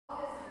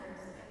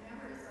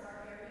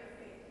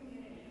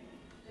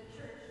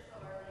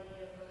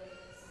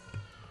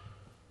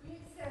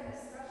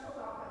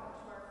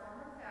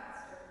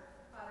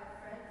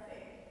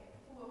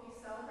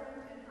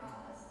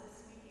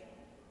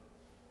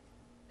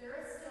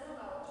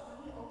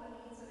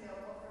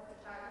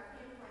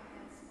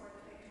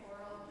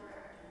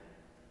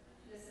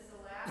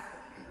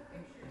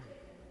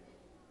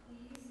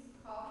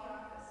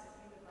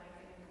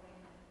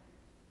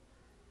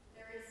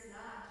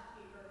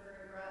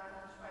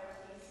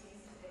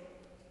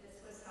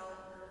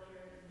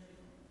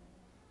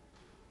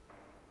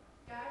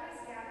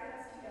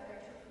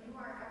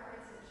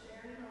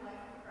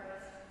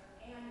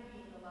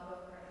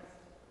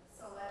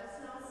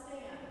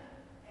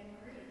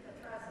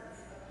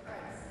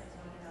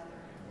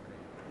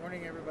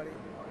morning, everybody.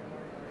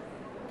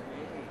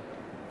 Hey.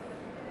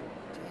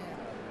 Damn.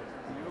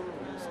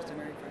 Your Sister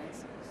Mary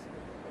Frances.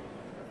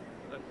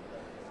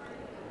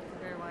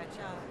 Very wide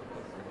shot.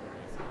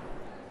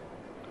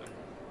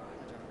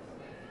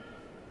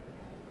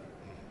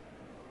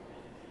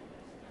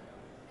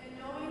 And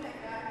knowing that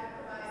God will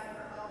provide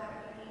for all that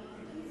we need,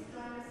 please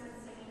join us in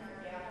singing our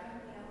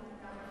gathering hymn,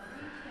 number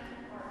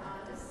 310, or on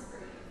this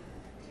screen,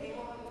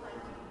 Table of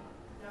Plenty,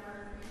 number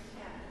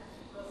 310.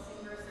 We'll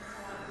sing verses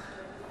 1,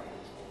 2, and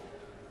 3.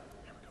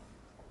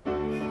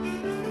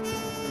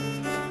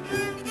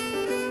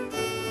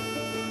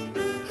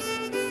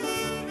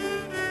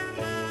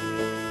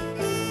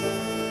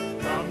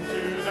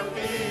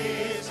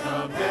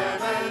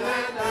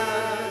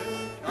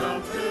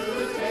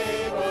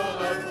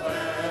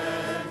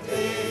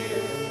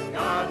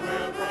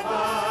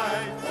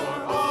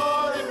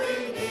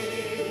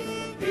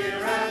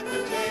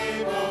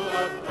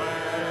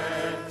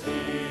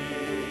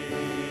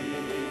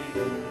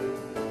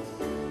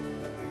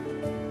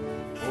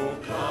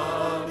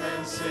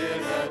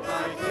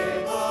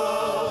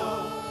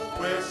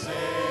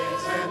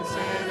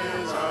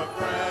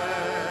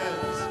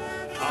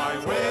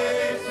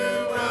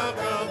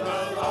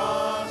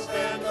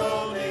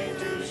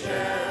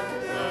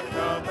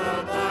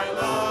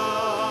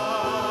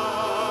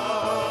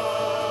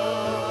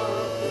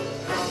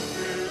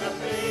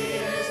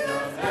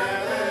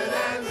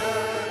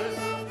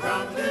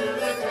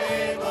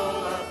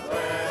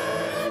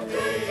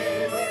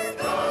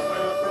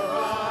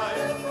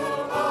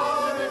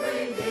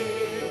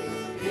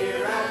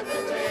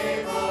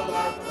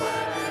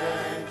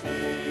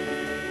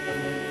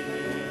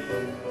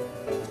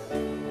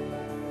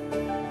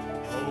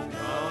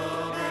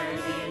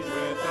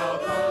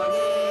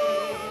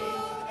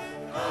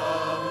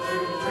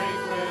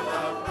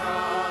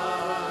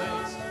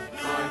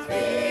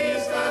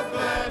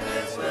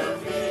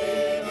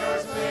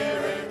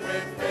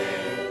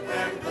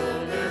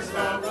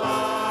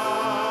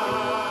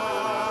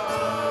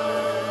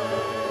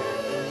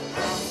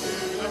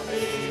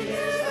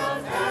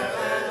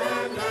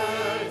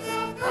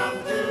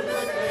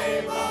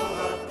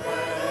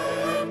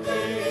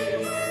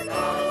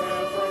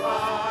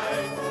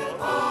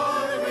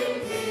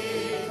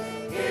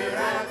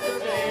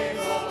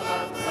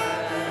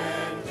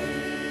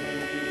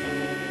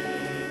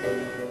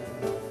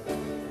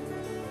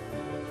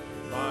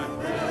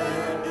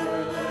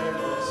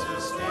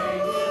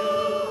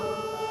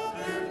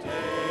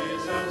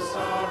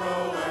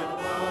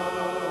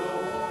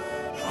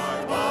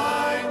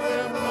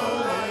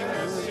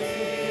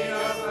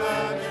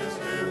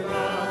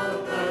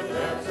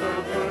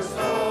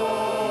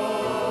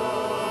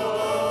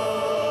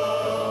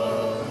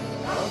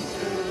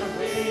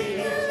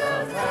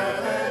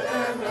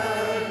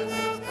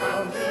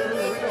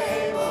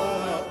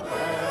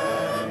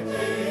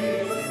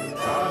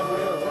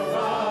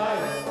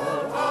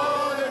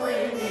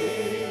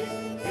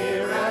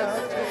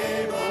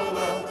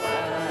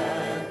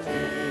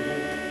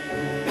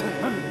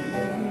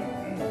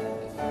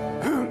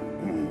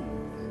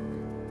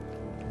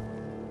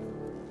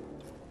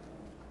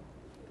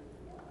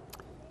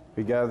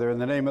 We gather in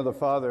the name of the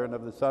Father, and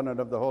of the Son, and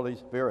of the Holy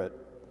Spirit.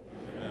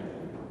 Amen.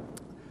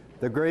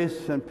 The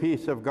grace and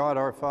peace of God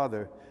our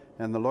Father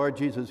and the Lord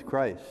Jesus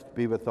Christ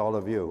be with all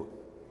of you.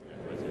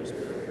 And with your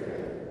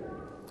spirit.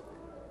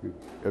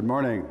 Good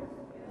morning,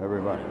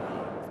 everybody.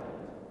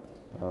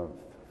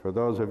 For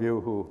those of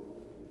you who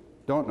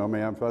don't know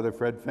me, I'm Father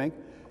Fred Fink,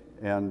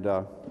 and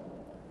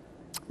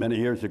many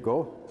years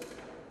ago,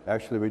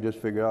 actually we just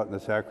figured out in the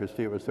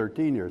sacristy it was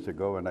 13 years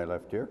ago when I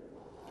left here.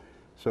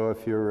 So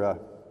if you're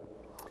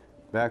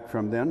back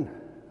from then,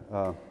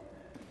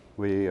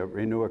 we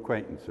renew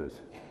acquaintances.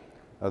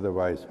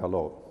 Otherwise,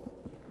 hello.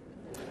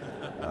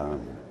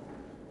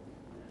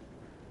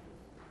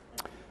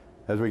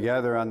 As we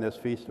gather on this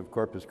feast of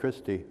Corpus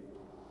Christi,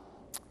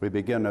 we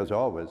begin, as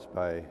always,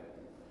 by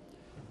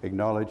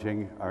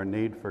acknowledging our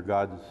need for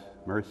God's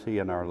mercy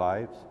in our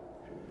lives,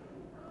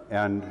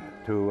 and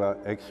to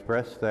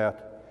express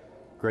that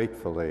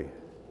gratefully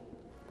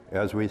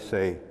as we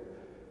say,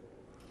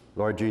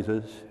 Lord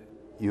Jesus,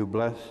 you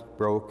blessed,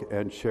 broke,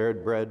 and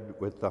shared bread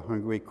with the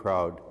hungry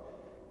crowd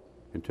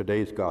in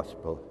today's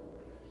gospel.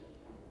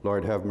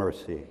 Lord, have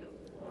mercy.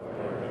 Lord,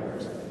 have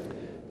mercy.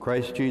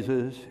 Christ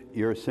Jesus,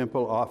 your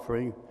simple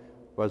offering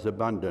was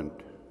abundant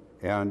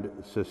and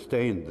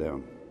sustained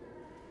them.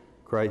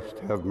 Christ,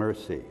 have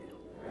mercy.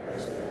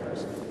 Christ, have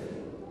mercy.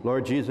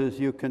 Lord Jesus,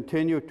 you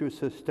continue to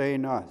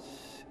sustain us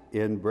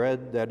in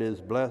bread that is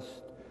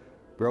blessed,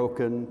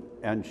 broken,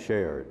 and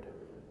shared.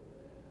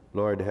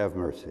 Lord, have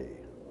mercy.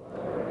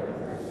 Lord, have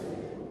mercy.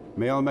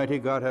 May Almighty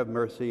God have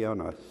mercy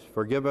on us,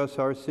 forgive us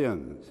our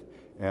sins,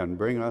 and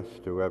bring us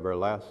to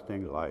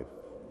everlasting life.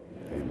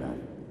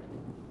 Amen.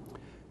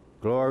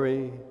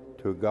 Glory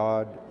to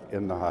God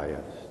in the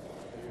highest,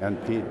 and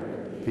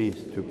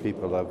peace to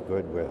people of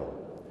good will.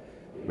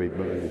 We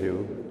bless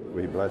you,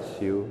 we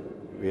bless you,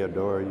 we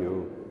adore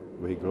you,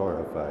 we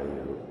glorify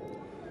you.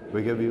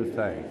 We give you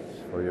thanks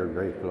for your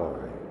great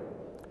glory.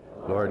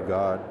 Lord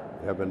God,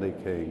 heavenly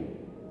King,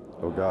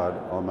 O God,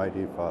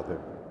 almighty Father,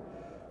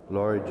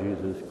 Lord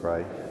Jesus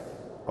Christ,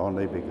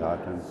 only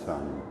begotten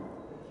Son,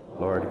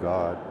 Lord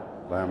God,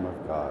 Lamb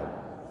of God,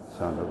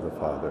 Son of the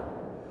Father,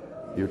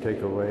 you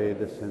take away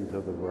the sins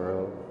of the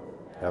world,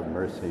 have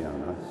mercy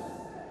on us.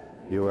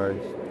 You are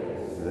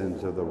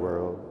sins of the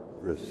world,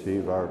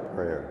 receive our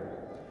prayer.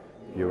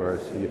 You are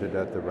seated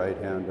at the right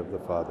hand of the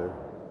Father,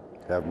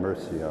 have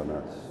mercy on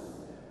us.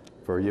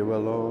 For you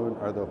alone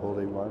are the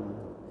Holy One,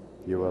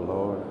 you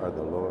alone are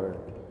the Lord,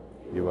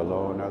 you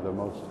alone are the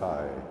Most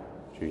High,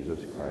 Jesus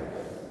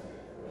Christ.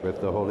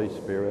 With the Holy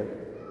Spirit,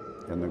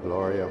 in the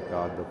glory of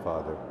God the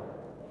Father.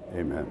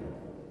 Amen.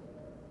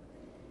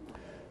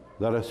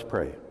 Let us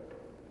pray.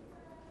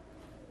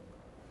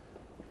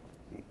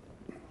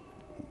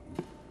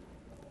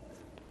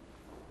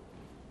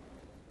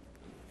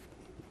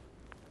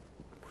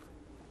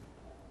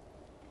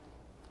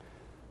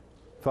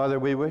 Father,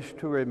 we wish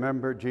to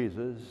remember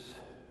Jesus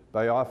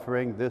by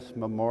offering this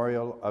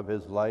memorial of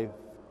his life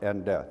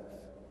and death.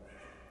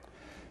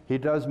 He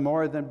does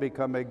more than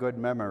become a good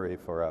memory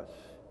for us.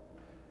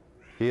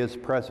 He is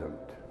present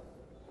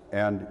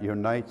and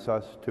unites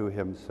us to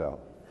himself.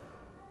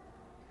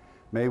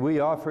 May we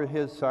offer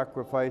his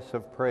sacrifice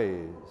of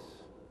praise,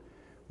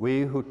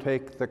 we who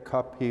take the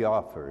cup he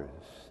offers,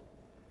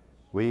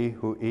 we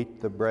who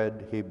eat the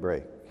bread he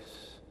breaks.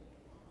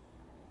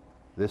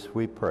 This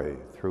we pray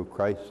through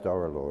Christ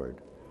our Lord.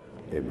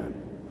 Amen.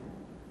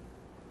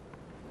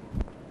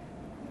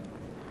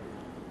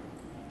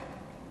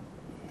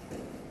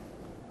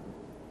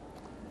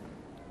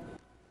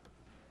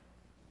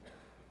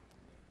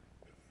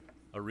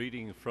 A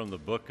reading from the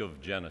book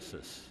of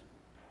Genesis.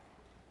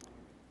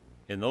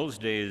 In those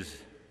days,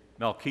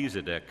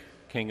 Melchizedek,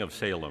 king of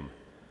Salem,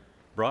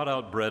 brought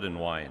out bread and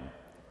wine,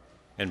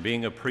 and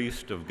being a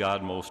priest of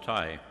God Most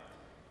High,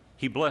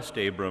 he blessed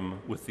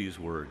Abram with these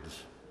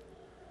words: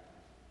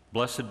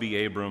 Blessed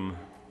be Abram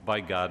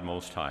by God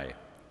Most High,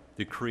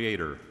 the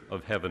creator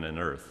of heaven and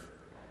earth,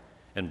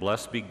 and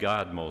blessed be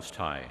God Most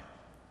High,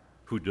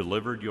 who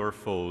delivered your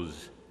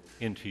foes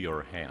into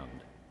your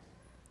hand.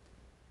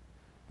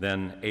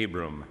 Then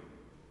Abram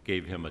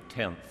gave him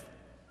 1/10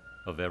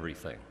 of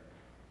everything.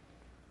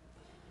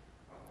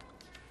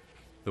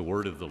 The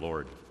word of the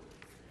Lord.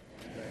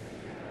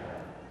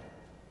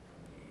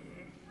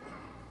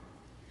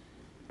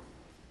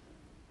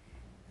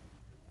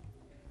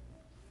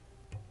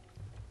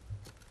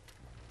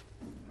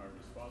 Our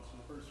response to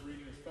the first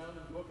reading is found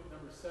in book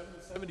number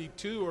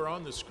 772 or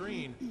on the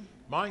screen.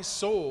 My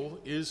soul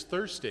is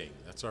thirsting.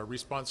 That's our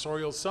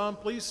responsorial psalm.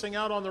 Please sing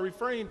out on the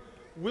refrain.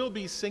 We'll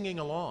be singing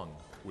along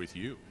with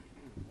you.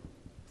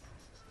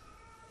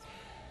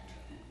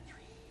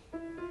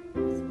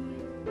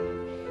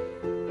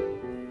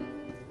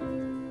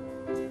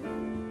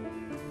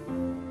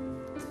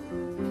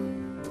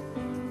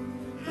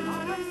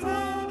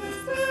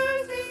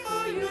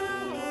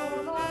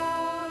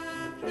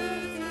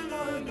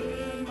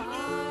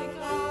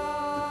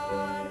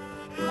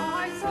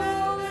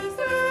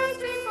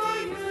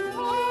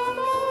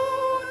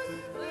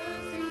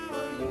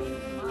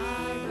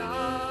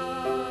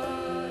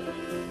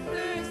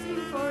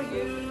 Thirsting for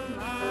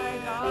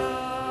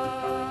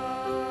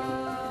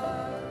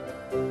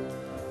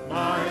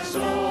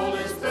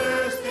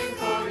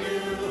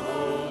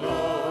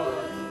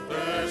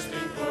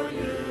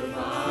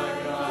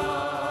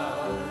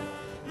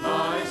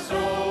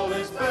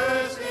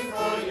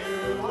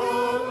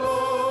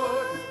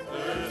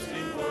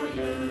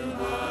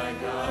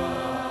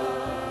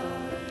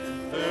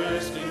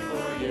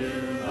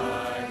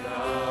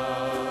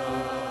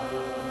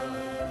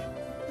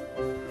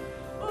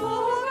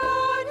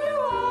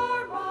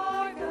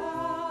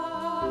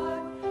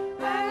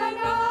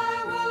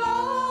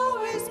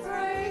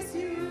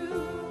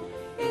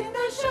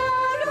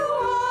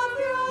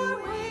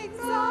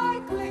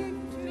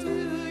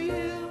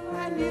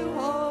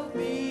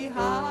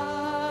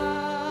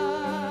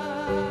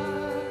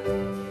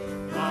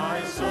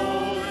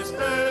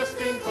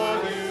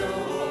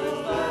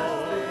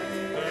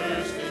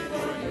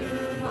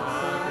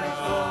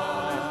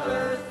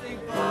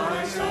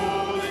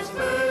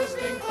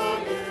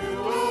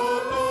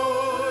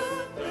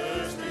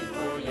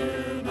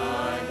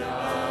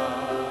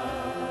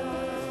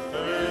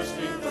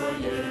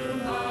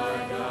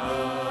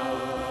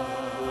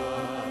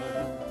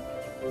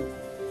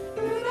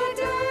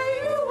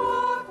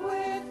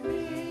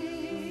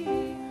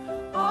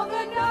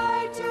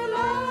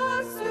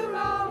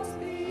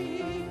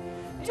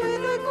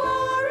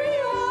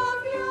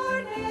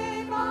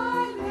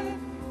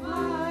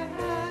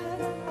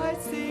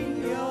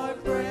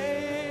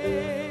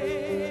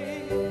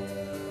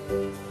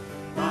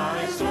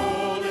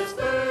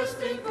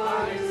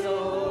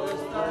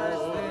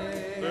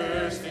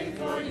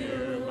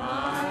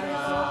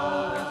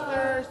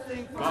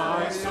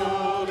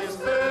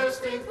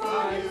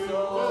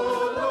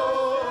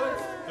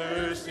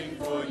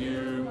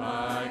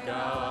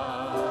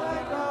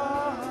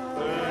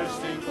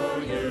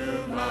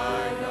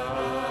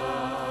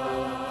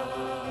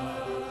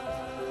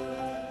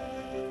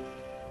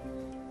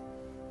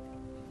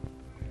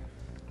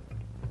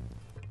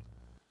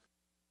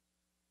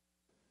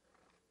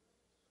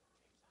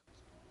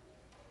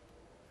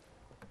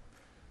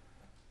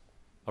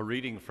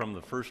reading from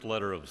the first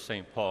letter of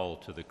St. Paul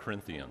to the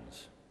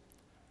Corinthians.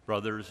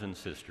 Brothers and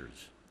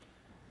sisters,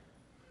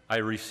 I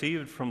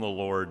received from the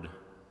Lord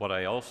what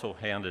I also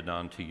handed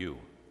on to you,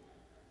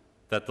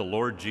 that the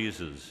Lord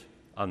Jesus,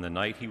 on the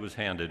night he was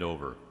handed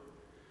over,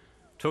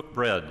 took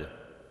bread,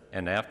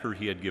 and after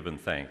he had given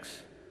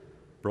thanks,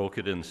 broke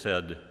it and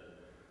said,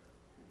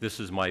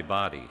 "This is my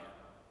body,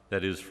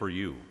 that is for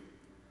you.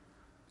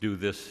 Do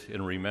this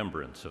in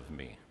remembrance of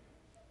me."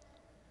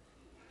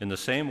 In the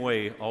same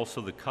way,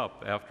 also the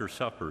cup after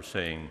supper,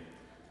 saying,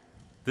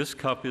 "This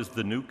cup is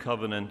the new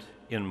covenant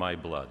in my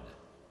blood.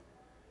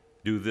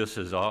 Do this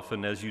as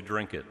often as you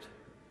drink it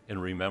in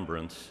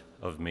remembrance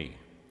of me.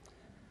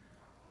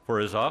 For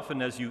as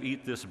often as you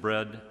eat this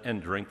bread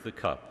and drink the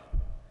cup,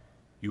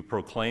 you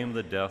proclaim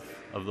the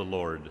death of the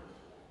Lord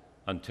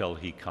until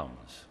he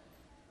comes."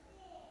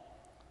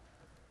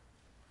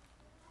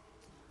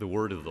 The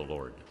word of the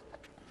Lord.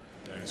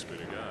 Thanks be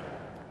to God.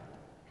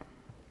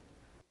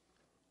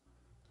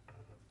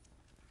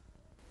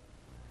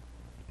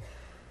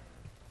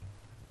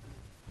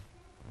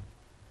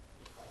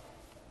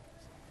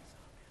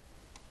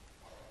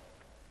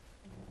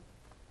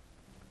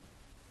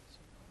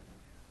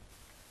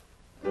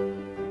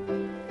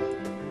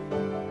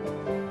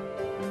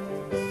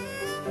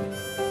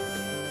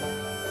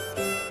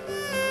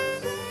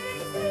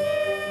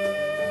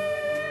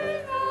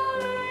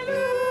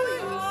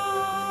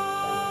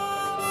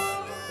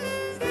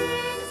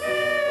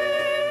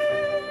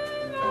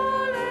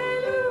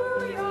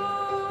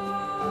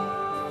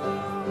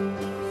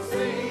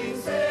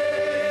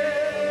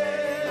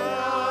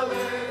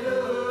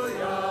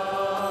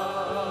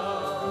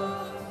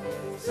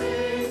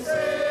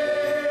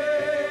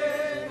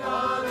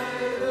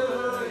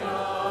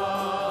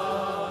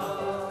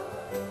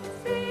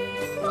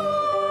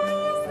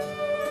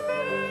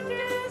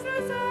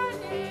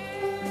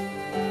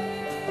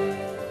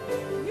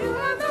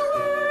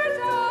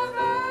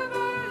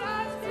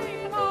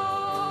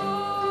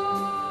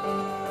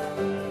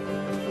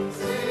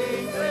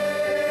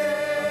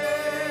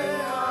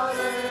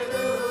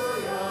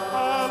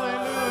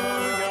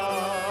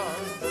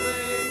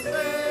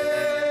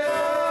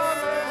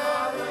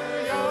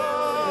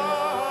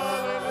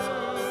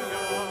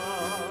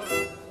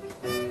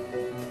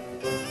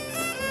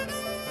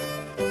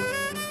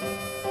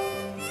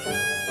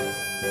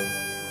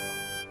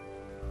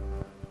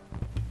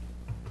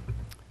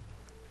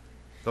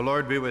 The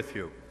Lord be with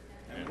you.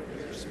 And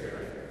with your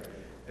spirit.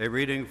 A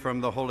reading from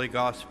the Holy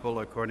Gospel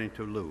according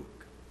to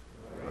Luke.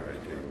 Glory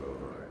to you, O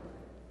Lord.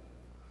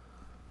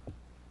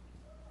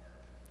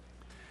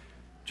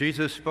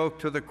 Jesus spoke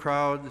to the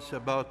crowds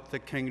about the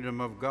kingdom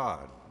of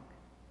God,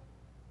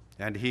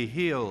 and he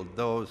healed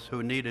those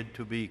who needed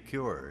to be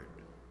cured.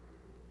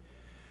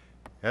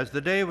 As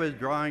the day was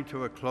drawing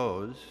to a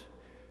close,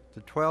 the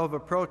 12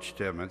 approached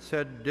him and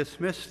said,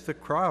 "Dismiss the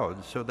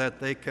crowds so that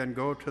they can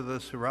go to the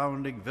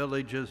surrounding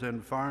villages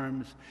and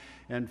farms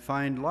and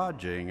find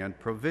lodging and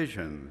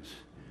provisions,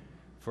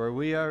 for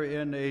we are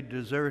in a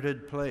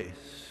deserted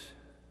place."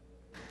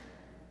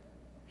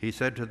 He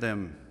said to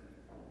them,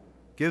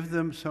 "Give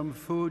them some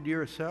food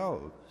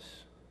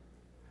yourselves."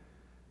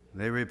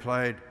 They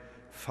replied,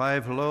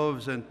 5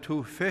 loaves and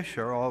 2 fish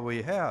are all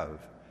we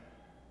have,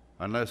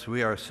 unless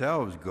we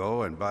ourselves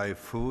go and buy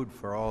food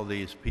for all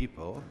these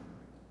people."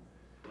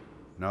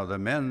 Now the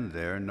men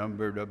there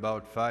numbered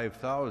about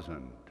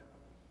 5,000.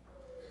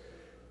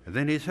 And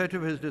then he said to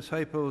his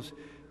disciples,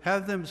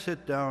 "Have them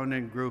sit down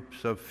in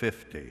groups of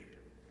 50.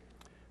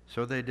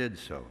 So they did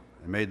so,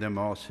 and made them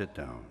all sit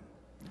down.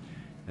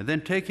 And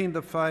then taking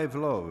the 5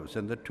 loaves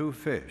and the 2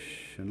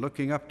 fish, and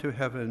looking up to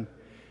heaven,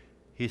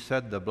 he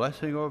said the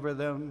blessing over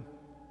them,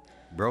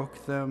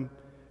 broke them,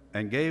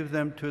 and gave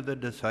them to the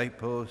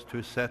disciples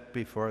to set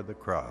before the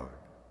crowd.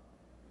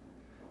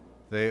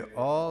 They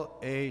all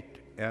ate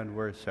and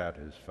were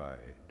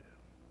satisfied.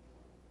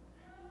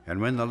 And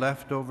when the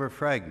leftover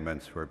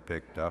fragments were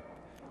picked up,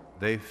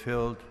 they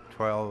filled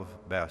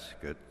 12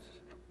 baskets.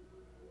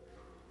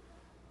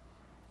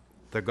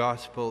 The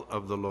Gospel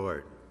of the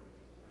Lord.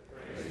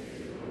 Praise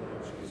to you,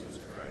 Lord Jesus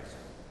Christ.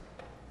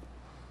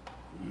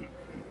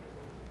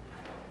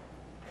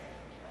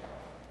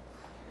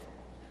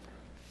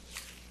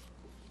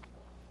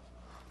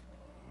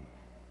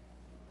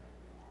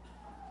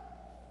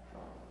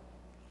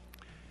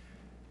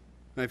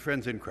 My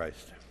friends in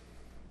Christ,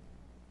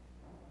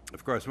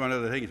 of course, one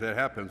of the things that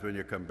happens when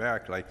you come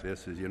back like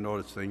this is you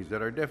notice things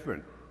that are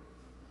different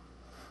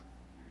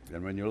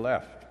than when you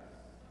left,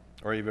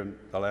 or even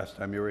the last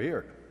time you were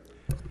here.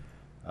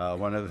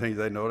 One of the things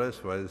I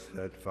noticed was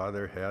that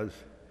Father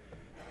has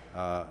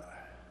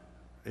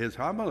his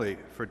homily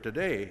for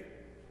today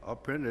all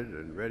printed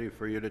and ready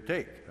for you to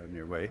take on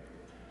your way.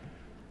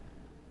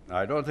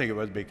 I don't think it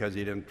was because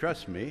he didn't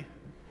trust me.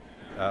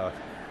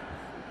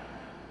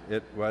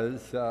 It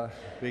was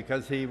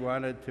because he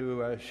wanted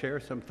to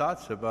share some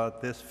thoughts about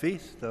this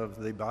feast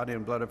of the body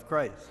and blood of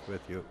Christ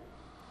with you.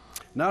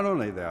 Not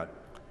only that,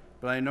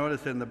 but I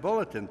noticed in the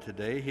bulletin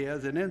today he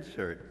has an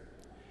insert.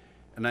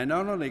 And I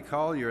not only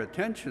call your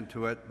attention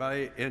to it, but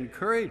I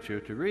encourage you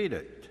to read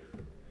it,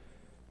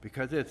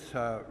 because it's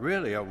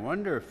really a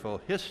wonderful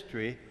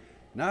history,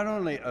 not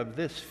only of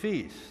this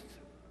feast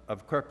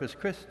of Corpus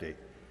Christi,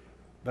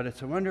 but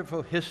it's a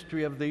wonderful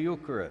history of the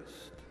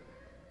Eucharist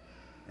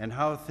and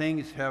how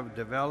things have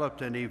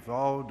developed and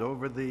evolved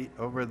over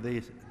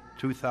these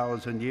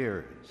 2,000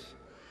 years.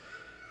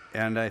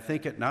 And I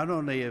think it not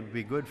only will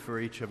be good for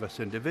each of us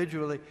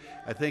individually,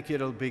 I think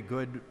it'll be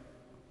good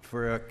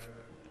for a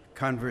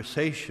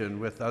conversation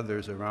with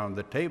others around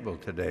the table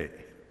today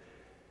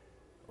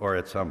or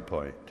at some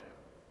point,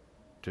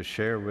 to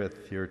share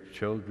with your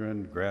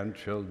children,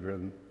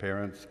 grandchildren,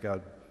 parents,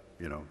 God,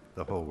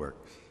 the whole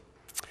works.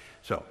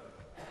 So,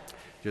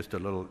 just a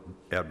little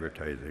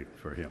advertising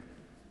for him.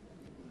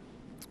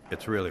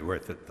 It's really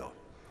worth it, though.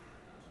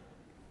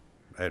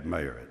 I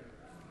admire it.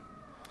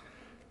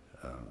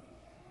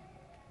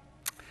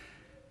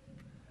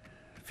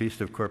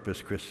 Feast of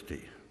Corpus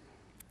Christi.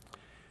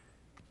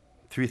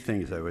 3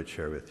 things I would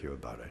share with you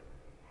about it.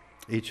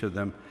 Each of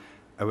them,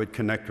 I would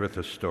connect with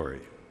a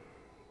story.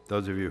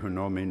 Those of you who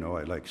know me know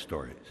I like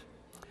stories.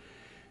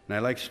 And I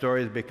like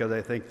stories because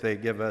I think they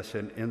give us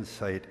an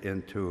insight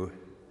into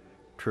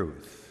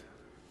truth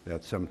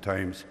that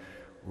sometimes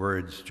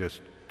words just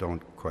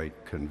don't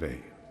quite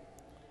convey.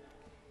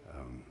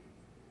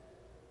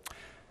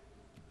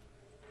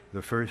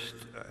 The first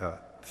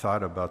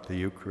thought about the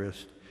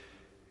Eucharist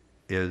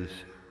is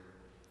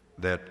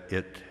that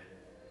it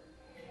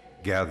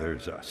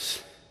gathers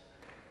us.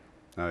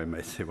 Now you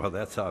may say, well,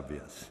 that's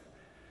obvious.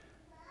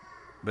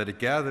 But it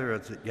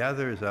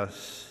gathers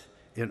us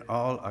in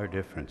all our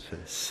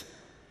differences,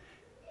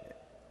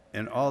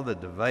 in all the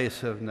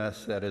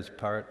divisiveness that is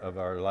part of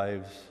our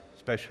lives,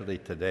 especially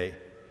today.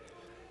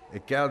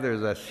 It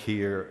gathers us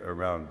here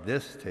around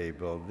this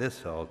table,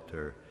 this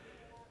altar,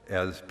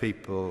 as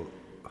people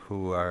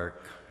who are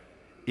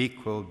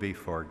equal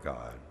before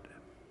God,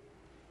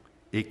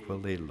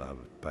 equally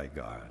loved by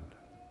God.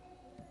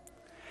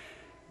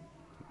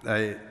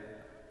 I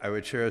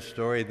would share a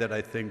story that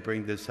I think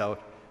brings this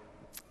out.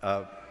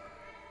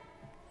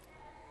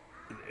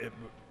 It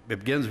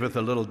begins with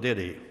a little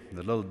ditty.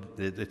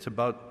 It's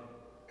about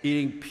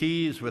eating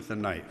peas with a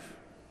knife.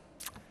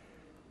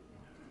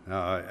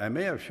 Now, I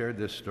may have shared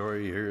this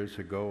story years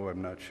ago.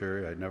 I'm not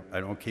sure. I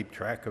don't keep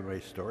track of my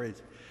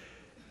stories.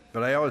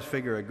 But I always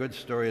figure a good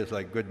story is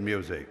like good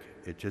music.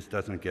 It just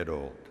doesn't get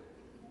old.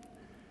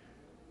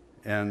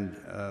 And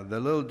the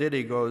little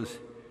ditty goes,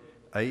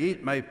 I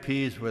eat my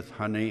peas with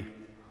honey.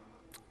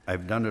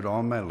 I've done it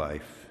all my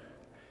life.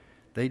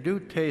 They do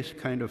taste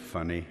kind of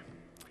funny,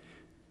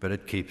 but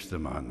it keeps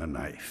them on the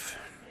knife.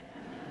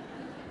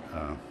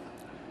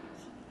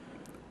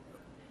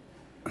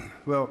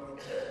 Well,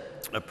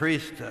 a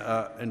priest,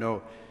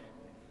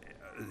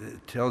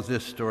 tells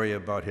this story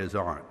about his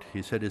aunt.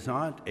 He said his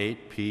aunt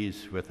ate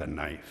peas with a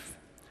knife.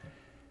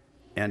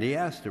 And he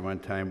asked her one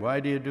time, why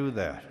do you do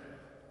that?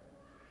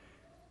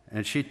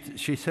 And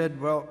she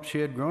said, well, she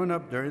had grown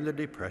up during the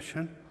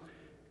Depression,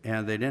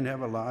 and they didn't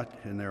have a lot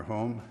in their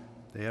home.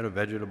 They had a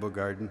vegetable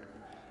garden.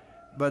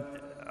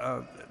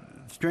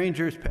 But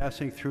strangers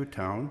passing through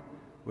town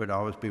would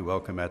always be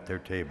welcome at their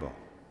table.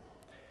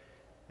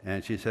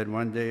 And she said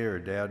one day her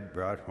dad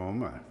brought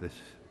home this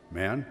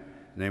man.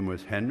 His name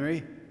was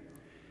Henry.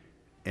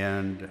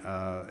 And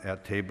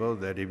at table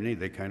that evening,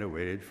 they kind of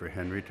waited for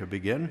Henry to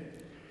begin.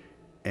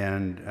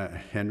 And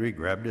Henry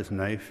grabbed his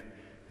knife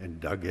and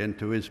dug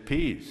into his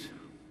peas.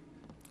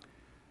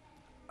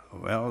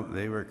 Well,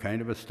 they were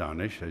kind of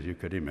astonished, as you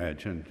could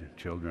imagine,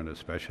 children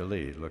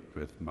especially, looked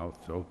with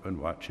mouths open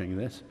watching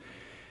this.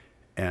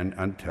 And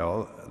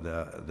until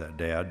the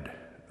dad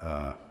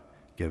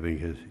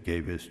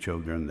gave his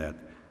children that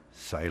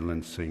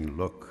silencing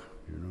look,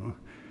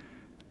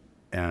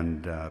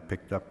 and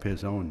picked up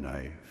his own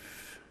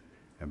knife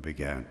and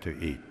began to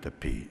eat the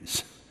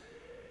peas.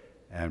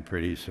 And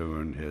pretty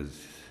soon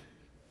his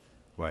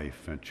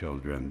wife and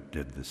children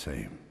did the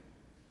same.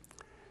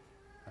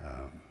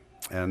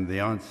 And the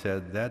aunt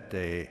said, that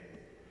day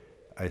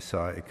I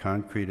saw a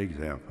concrete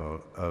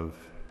example of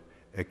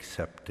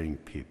accepting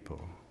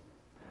people,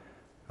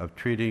 of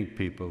treating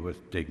people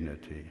with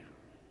dignity,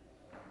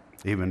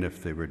 even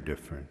if they were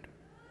different.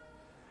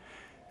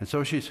 And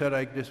so she said,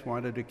 I just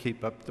wanted to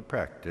keep up the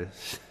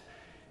practice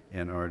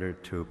in order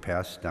to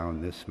pass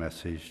down this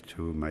message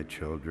to my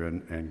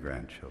children and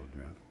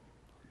grandchildren.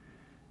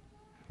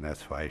 And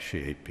that's why she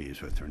ate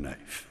peas with her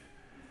knife.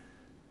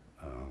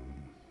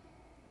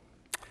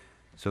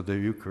 So the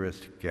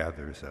Eucharist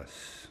gathers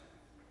us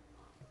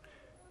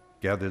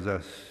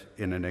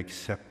in an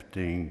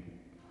accepting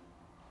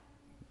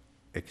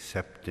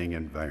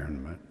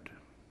environment,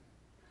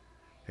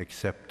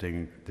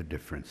 accepting the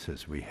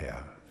differences we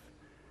have,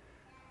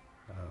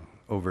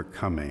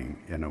 overcoming,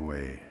 in a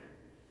way,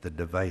 the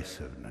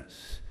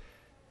divisiveness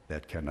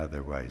that can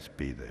otherwise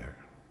be there.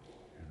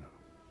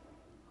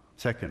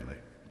 Secondly,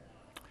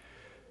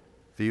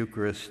 the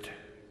Eucharist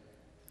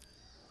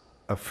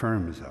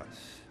affirms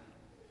us.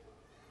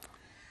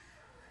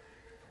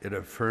 It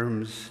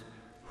affirms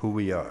who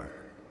we are.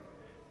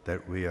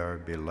 that we are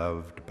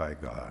beloved by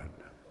God.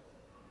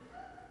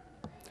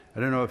 I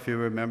don't know if you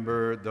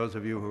remember, those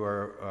of you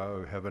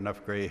who have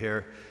enough gray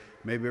hair,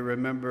 maybe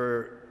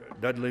remember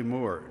Dudley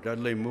Moore.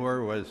 Dudley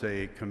Moore was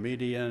a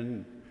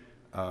comedian,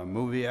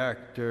 movie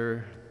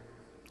actor.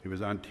 He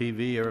was on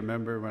TV, I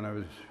remember, when I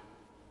was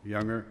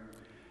younger.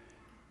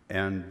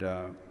 And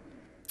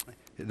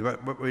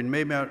what we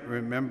may not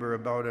remember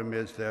about him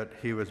is that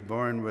he was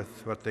born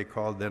with what they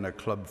called then a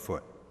club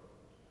foot.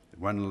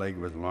 One leg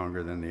was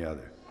longer than the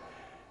other.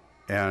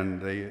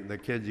 And the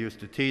kids used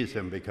to tease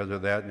him because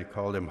of that, and they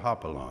called him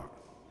Hop-Along.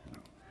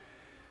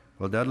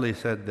 Well, Dudley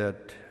said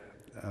that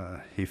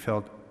he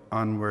felt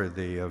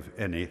unworthy of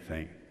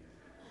anything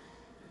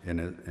in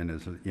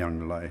his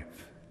young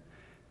life,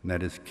 and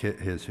that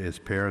his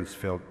parents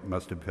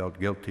must have felt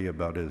guilty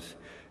about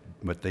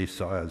what they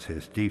saw as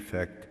his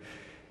defect,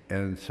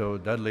 and so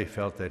Dudley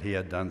felt that he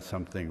had done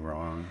something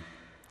wrong.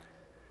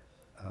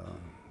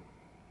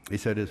 He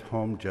said his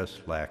home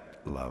just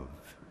lacked love.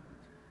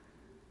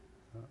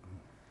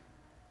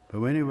 But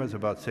when he was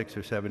about 6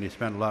 or 7, he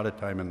spent a lot of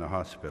time in the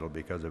hospital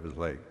because of his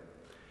leg.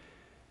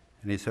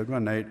 And he said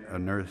one night a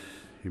nurse,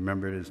 he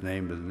remembered his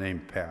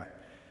name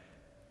Pat,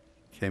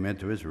 came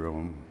into his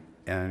room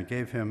and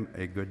gave him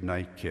a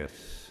goodnight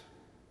kiss.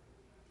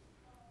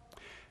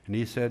 And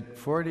he said,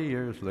 40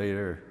 years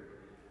later,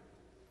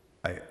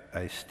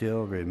 I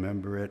still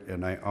remember it,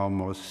 and I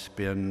almost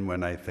spin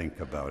when I think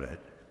about it.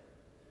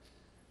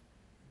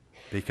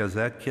 Because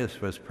that kiss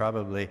was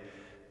probably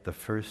the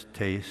first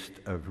taste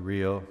of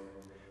real,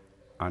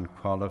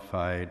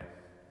 unqualified,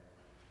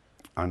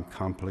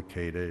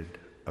 uncomplicated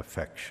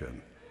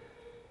affection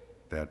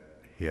that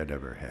he had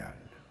ever had.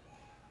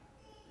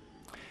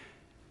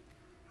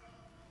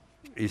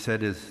 He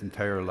said his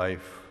entire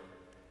life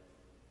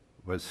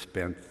was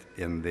spent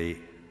in the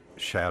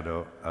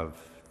shadow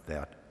of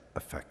that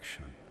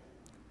affection.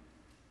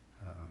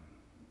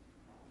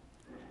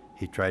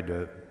 He tried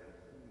to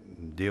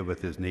deal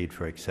with his need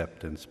for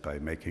acceptance by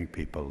making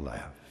people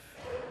laugh.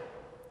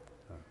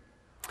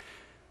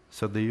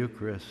 So the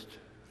Eucharist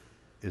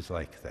is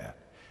like that.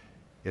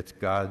 It's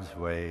God's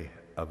way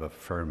of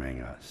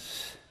affirming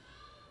us,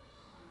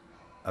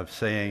 of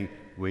saying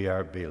we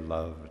are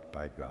beloved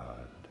by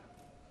God,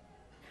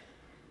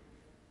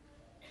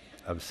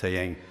 of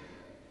saying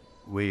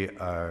we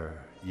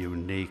are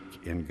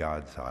unique in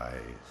God's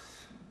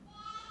eyes,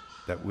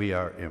 that we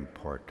are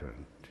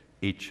important,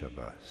 each of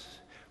us,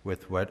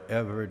 with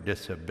whatever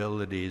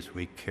disabilities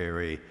we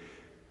carry,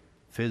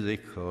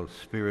 physical,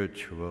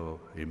 spiritual,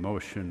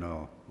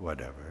 emotional,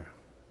 whatever.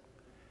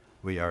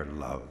 We are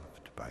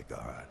loved by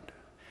God.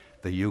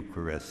 The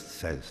Eucharist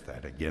says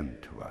that again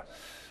to us.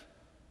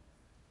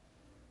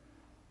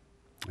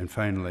 And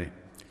finally,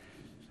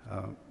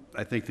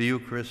 I think the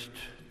Eucharist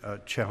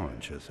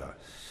challenges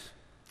us.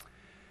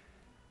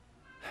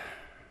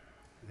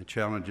 It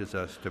challenges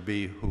us to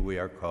be who we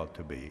are called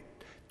to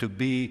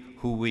be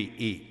who we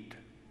eat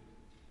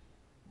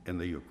in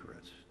the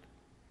Eucharist.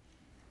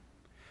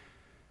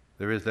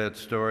 There is that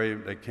story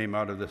that came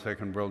out of the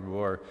Second World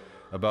War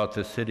about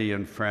the city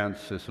in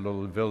France, this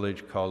little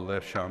village called Les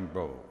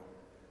Chambeaux.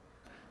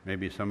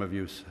 Maybe some of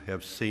you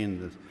have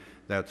seen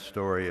that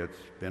story. It's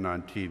been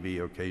on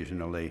TV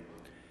occasionally.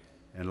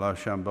 And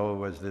Les Chambeaux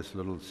was this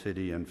little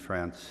city in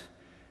France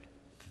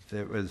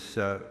that was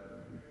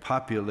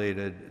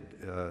populated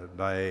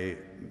by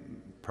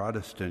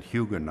Protestant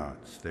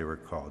Huguenots, they were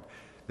called.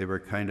 They were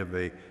kind of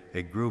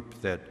a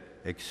group that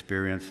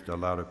experienced a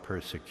lot of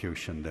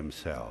persecution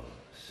themselves.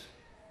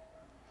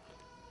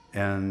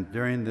 And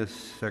during this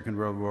Second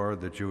World War,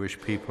 the Jewish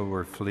people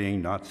were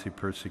fleeing Nazi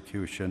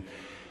persecution,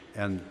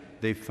 and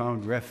they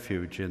found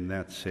refuge in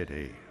that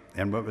city.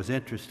 And what was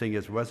interesting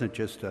is it wasn't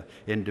just an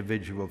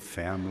individual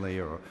family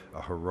or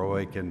a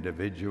heroic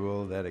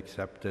individual that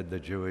accepted the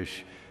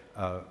Jewish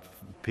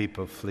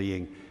people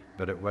fleeing,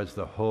 but it was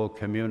the whole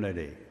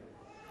community,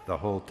 the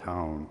whole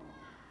town.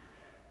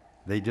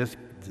 They just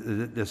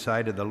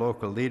decided, the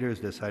local leaders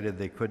decided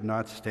they could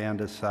not stand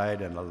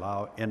aside and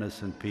allow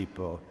innocent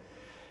people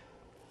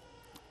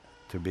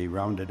to be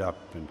rounded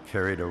up and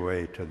carried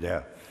away to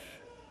death.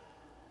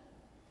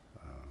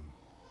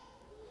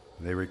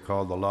 They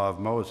recalled the law of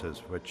Moses,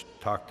 which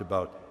talked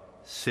about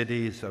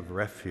cities of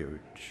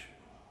refuge.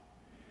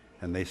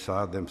 And they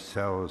saw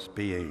themselves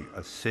being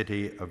a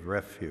city of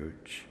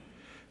refuge,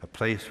 a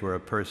place where a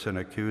person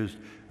accused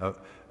of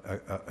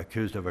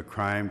a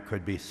crime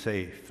could be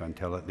safe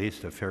until at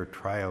least a fair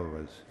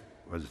trial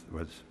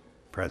was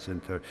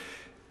present.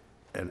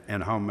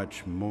 And how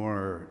much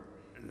more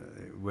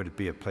would it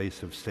be a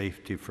place of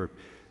safety for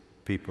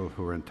people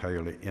who are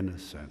entirely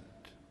innocent,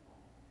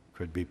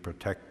 could be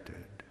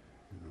protected.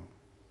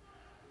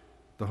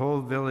 The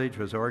whole village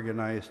was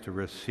organized to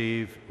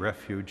receive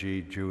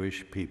refugee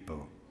Jewish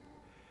people.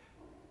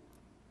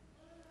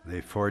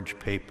 They forged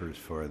papers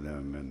for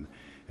them,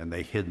 and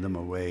they hid them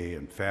away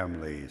in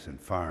families and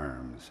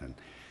farms.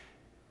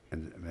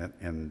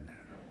 And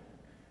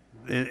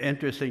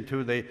interesting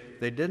too, they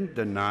didn't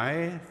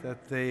deny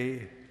that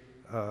they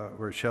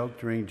were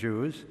sheltering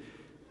Jews.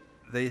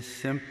 they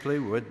simply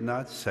would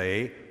not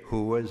say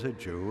who was a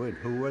Jew and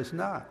who was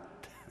not.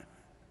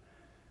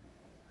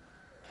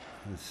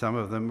 And some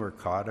of them were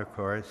caught, of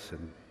course,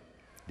 and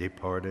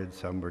deported,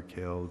 some were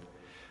killed,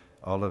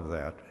 all of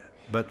that.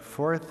 But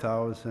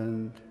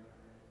 4,000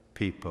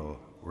 people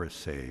were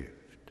saved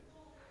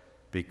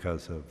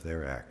because of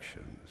their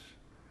actions.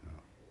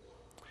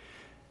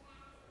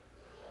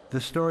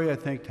 The story, I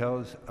think,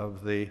 tells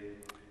of the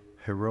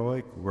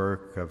heroic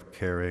work of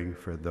caring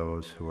for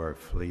those who are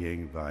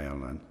fleeing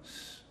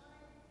violence,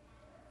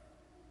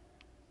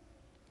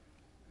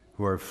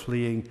 who are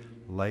fleeing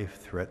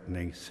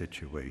life-threatening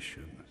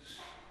situations.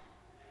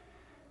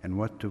 And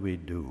what do we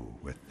do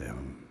with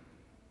them?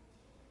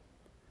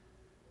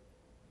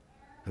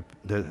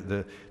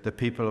 The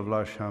people of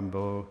La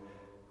Chambeau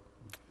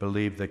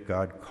believed that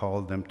God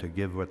called them to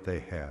give what they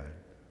had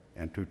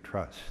and to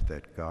trust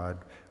that God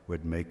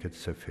would make it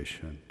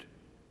sufficient.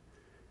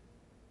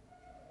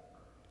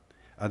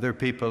 Other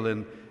people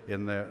in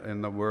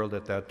the world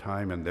at that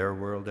time, in their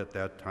world at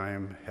that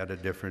time, had a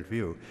different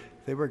view.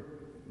 They were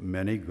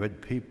many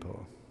good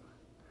people,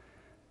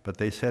 but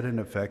they said in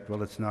effect,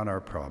 well, it's not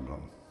our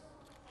problem.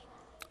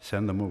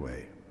 Send them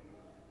away.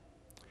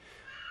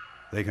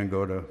 They can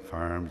go to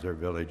farms or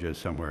villages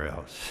somewhere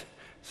else.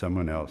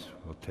 Someone else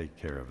will take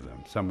care of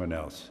them. Someone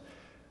else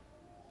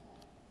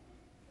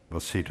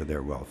will see to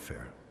their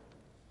welfare.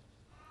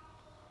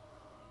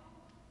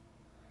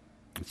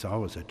 It's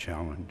always a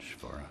challenge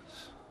for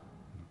us.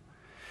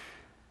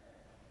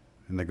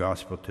 In the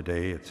gospel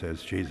today, it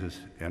says Jesus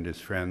and his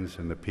friends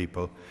and the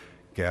people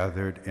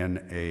gathered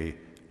in a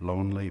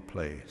lonely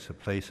place, a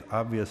place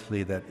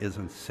obviously that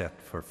isn't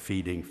set for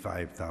feeding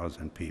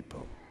 5,000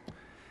 people.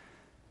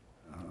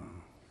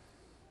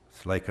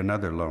 It's like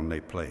another lonely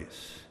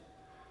place,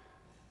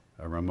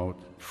 a remote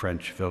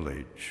French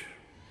village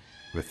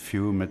with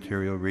few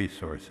material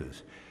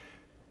resources.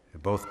 In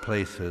both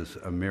places,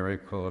 a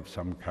miracle of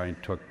some kind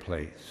took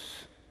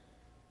place.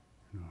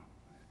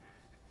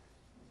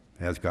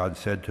 As God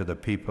said to the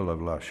people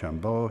of La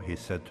Chambeau, he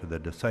said to the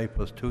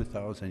disciples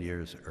 2,000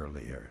 years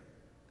earlier,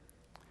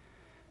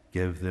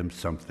 give them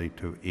something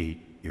to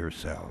eat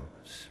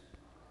yourselves.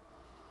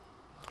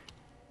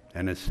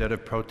 And instead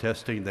of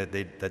protesting that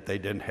they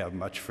didn't have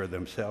much for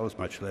themselves,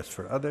 much less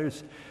for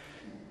others,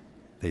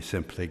 they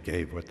simply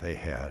gave what they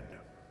had.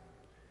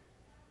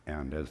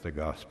 And as the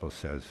gospel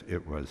says,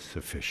 it was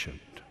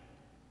sufficient.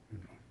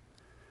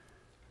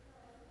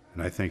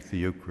 And I think the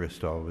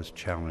Eucharist always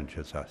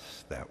challenges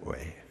us that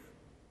way.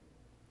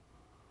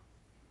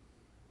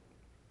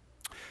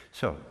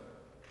 So,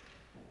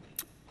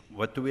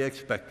 what do we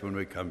expect when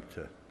we come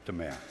to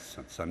Mass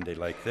on Sunday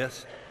like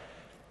this?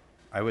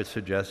 I would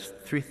suggest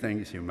three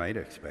things you might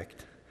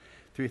expect,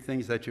 three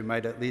things that you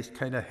might at least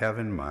kind of have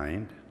in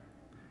mind.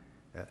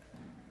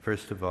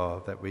 First of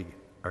all, that we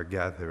are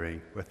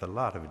gathering with a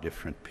lot of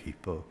different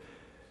people.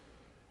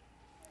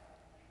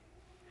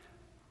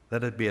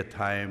 Let it be a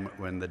time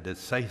when the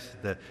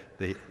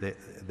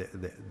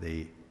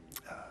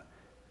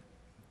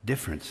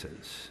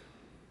differences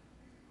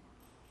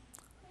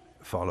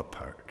fall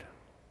apart,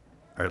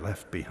 are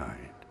left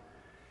behind.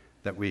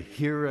 That we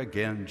hear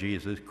again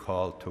Jesus'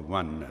 call to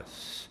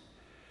oneness.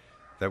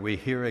 That we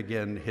hear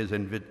again his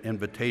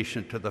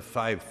invitation to the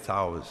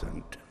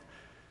 5,000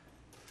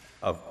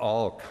 of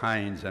all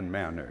kinds and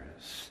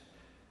manners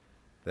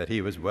that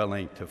he was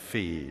willing to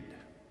feed,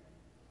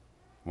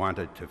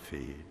 wanted to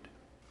feed.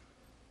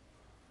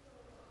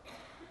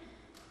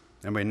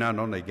 And we not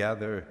only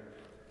gather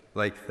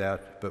like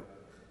that,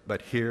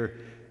 but here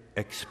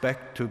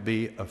expect to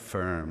be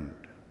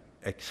affirmed,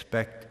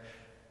 expect,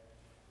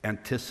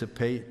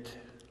 anticipate,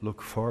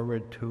 look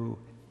forward to,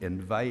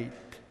 invite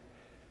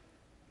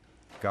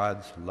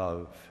God's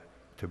love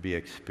to be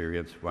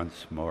experienced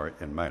once more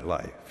in my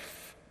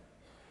life.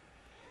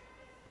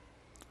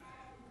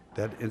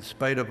 That in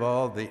spite of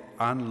all the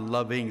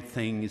unloving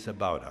things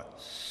about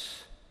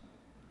us,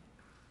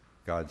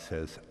 God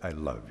says, I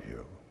love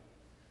you.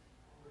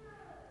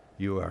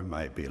 You are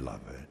my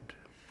beloved.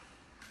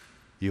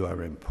 You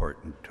are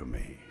important to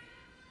me.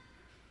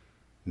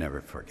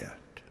 Never forget.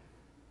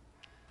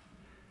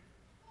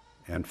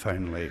 And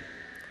finally,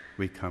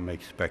 we come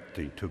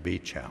expecting to be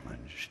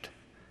challenged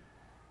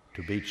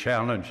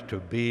to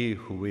be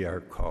who we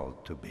are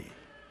called to be.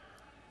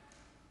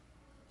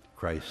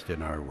 Christ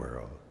in our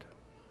world.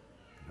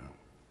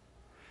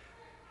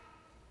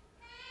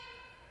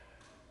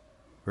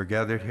 We're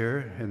gathered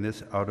here in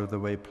this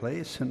out-of-the-way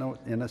place,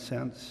 in a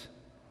sense,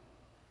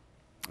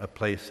 a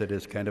place that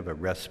is kind of a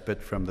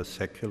respite from the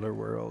secular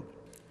world.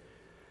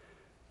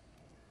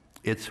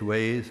 Its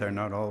ways are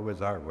not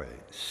always our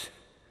ways.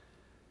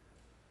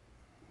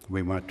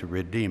 We want to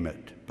redeem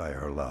it by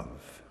our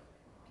love.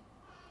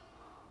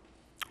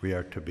 We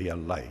are to be a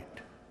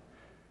light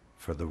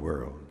for the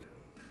world.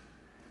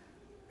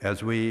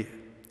 As we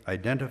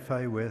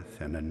identify with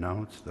and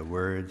announce the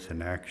words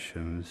and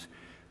actions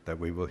that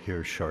we will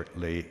hear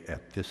shortly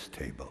at this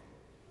table.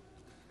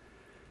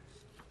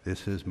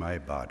 This is my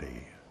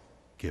body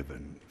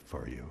given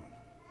for you.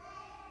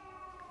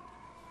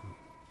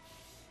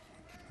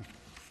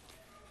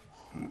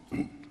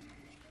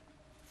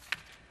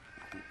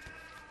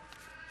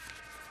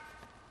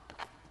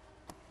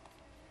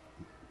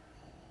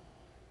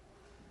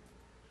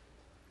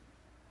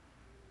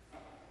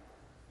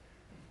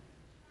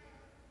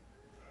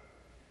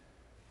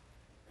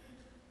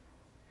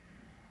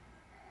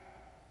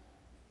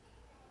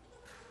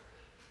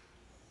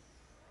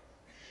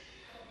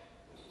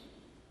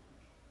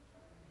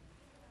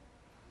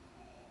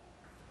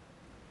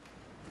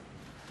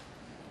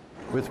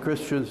 With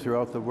Christians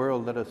throughout the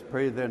world, let us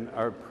pray then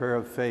our prayer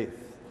of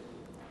faith.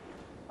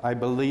 I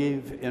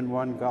believe in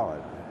one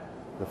God,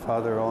 the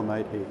Father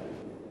Almighty,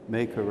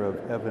 maker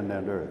of heaven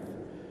and earth,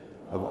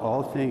 of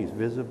all things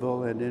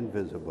visible and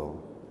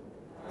invisible.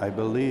 I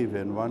believe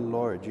in one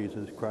Lord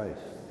Jesus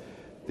Christ,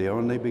 the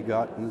only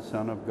begotten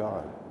Son of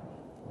God,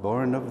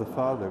 born of the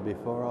Father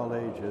before all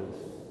ages,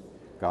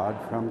 God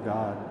from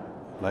God,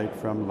 light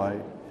from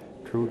light,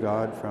 true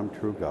God from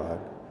true God,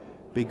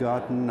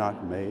 begotten,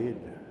 not made,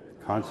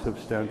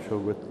 consubstantial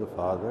with the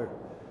Father.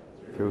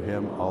 Through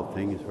him all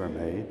things were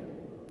made.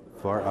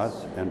 For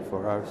us and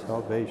for our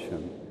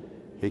salvation,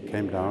 he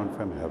came down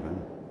from heaven.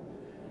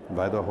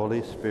 By the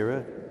Holy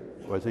Spirit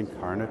was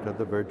incarnate of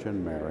the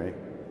Virgin Mary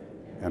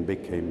and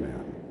became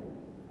man.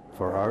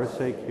 For our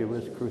sake he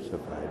was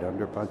crucified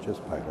under Pontius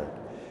Pilate.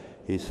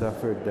 He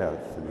suffered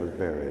death and was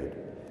buried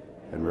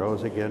and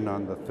rose again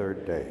on the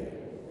third day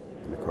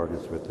in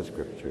accordance with the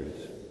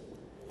Scriptures.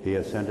 He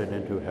ascended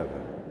into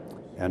heaven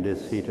and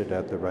is seated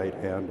at the right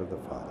hand of the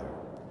Father.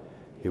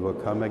 He will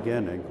come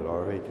again in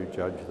glory to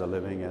judge the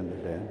living and the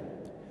dead,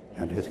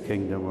 and his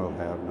kingdom will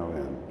have no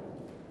end.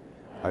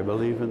 I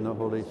believe in the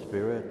Holy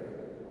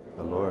Spirit,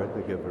 the Lord,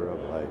 the giver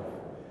of life,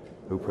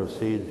 who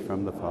proceeds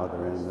from the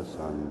Father and the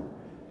Son,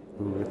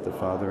 who with the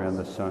Father and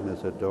the Son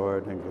is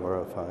adored and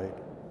glorified,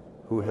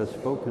 who has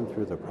spoken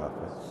through the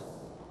prophets.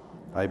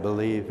 I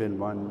believe in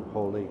one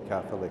holy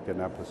Catholic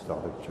and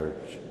Apostolic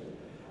Church.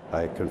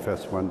 I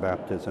confess one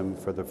baptism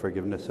for the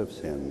forgiveness of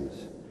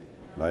sins.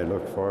 And I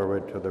look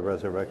forward to the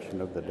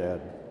resurrection of the dead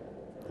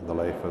and the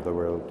life of the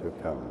world to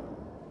come.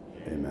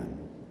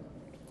 Amen.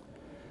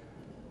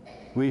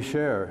 We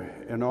share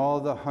in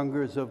all the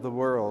hungers of the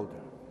world,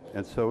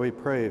 and so we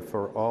pray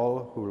for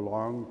all who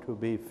long to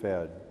be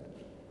fed.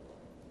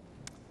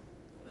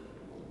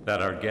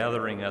 That our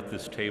gathering at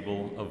this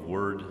table of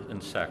word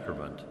and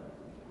sacrament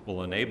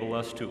will enable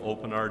us to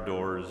open our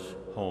doors,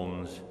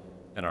 homes,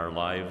 and our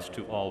lives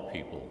to all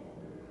people,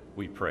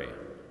 we pray.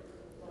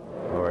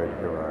 Lord,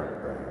 hear our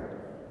prayer.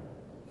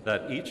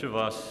 That each of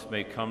us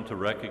may come to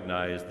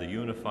recognize the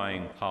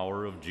unifying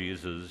power of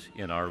Jesus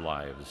in our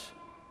lives,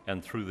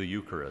 and through the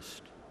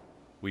Eucharist,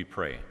 we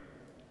pray.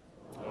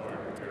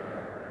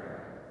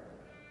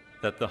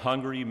 That the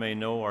hungry may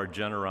know our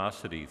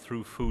generosity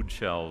through food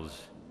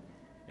shelves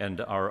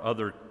and our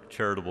other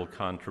charitable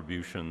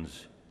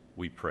contributions,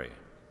 we pray.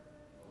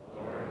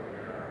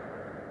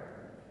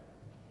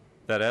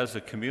 That as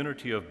a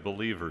community of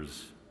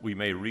believers, we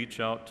may reach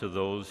out to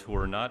those who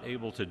are not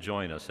able to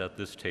join us at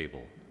this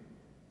table,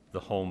 the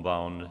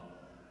homebound,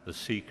 the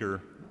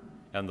seeker,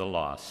 and the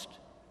lost,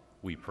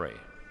 we pray.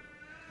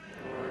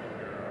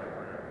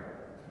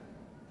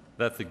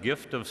 That the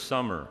gift of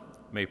summer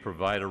may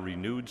provide a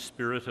renewed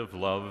spirit of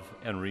love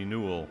and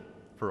renewal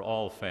for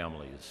all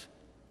families,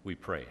 we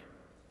pray.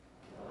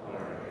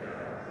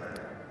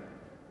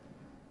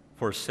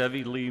 For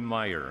Sevi Lee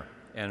Meyer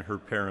and her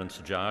parents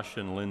Josh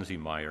and Lindsay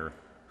Meyer,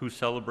 who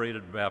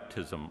celebrated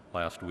baptism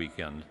last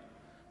weekend,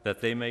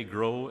 that they may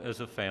grow as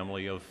a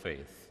family of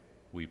faith,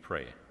 we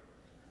pray.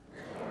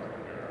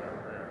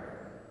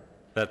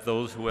 That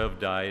those who have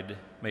died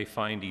may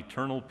find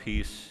eternal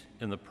peace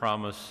in the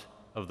promise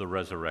of the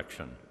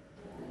resurrection.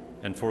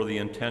 And for the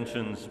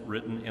intentions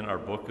written in our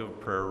book of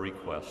prayer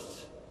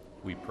requests,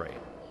 we pray.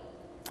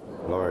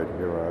 Lord,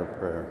 hear our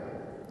prayer.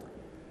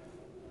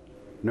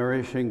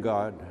 Nourishing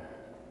God,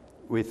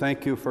 we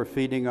thank you for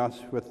feeding us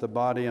with the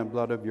body and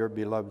blood of your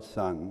beloved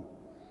Son.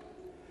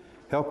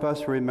 Help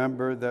us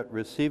remember that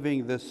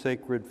receiving this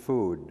sacred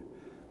food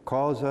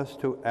calls us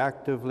to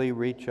actively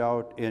reach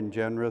out in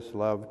generous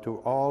love to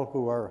all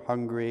who are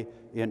hungry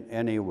in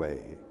any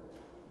way.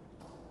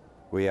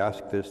 We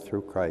ask this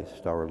through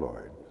Christ our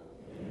Lord.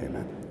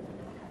 Amen.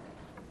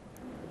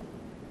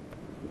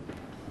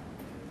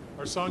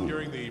 Our song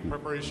during the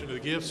preparation of the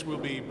gifts will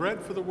be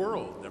Bread for the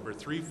World, number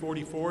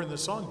 344 in the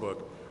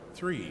songbook,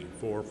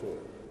 344.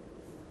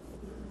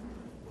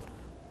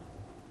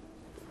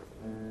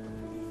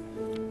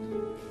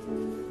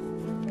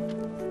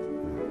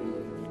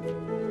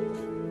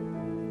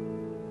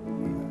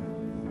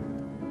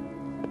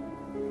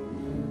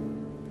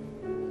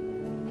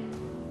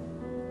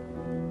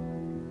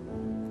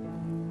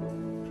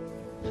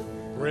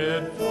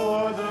 Bread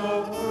for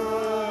the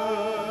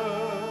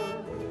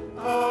world,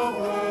 a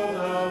world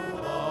of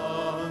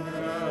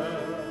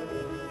hunger,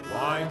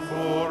 wine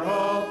for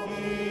all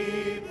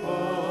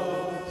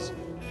peoples,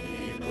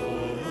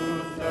 people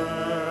who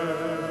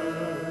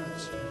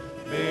thirst.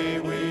 May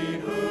we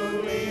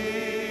who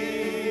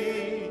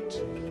eat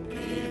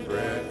be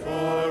bread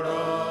for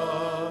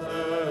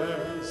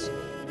others.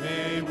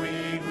 May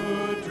we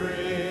who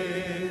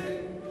drink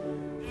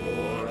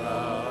pour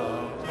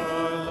out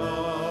our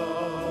love.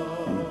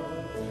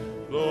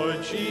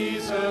 Lord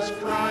Jesus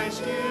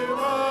Christ, you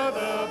are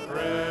the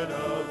bread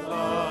of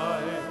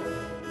life,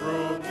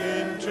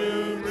 broken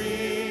to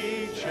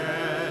reach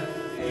and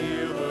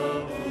heal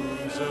the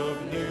wounds of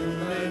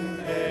human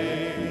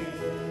pain.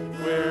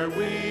 Where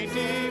we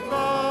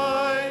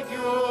divide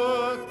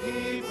your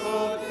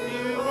people,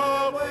 you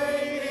are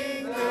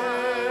waiting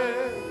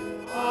there.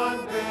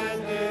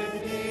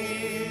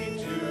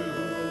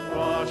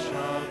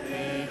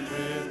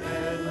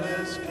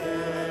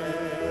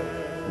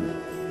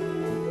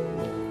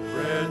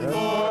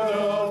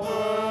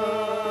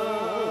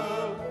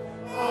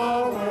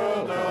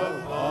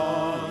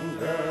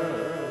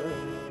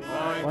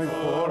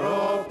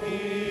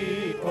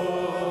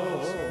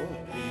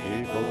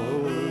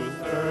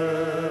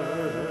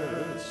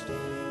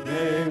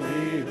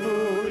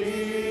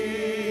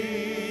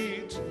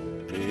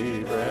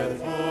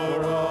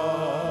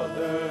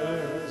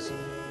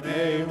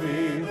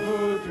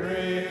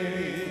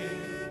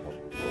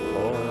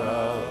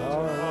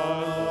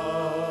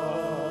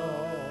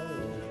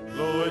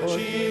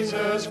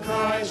 Jesus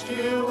Christ,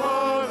 you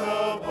are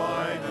the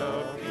wine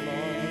of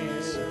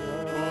peace,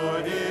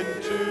 poured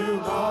into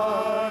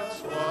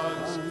hearts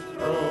once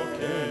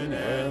broken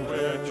and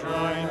where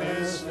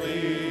dryness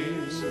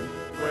sleeps,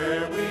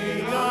 where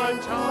we are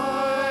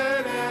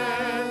tired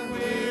and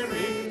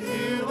weary,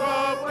 you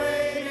are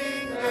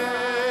waiting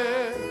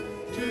there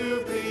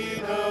to be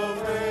the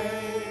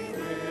way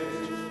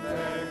which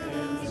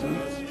beckons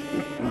us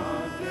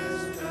beyond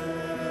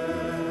despair.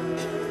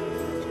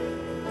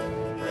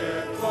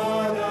 Bread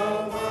for the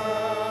world,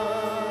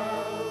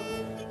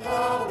 a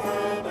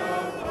world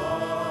of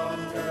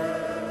hunger,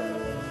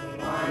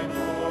 wine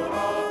for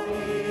all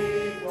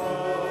peoples,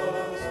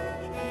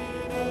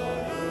 people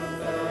who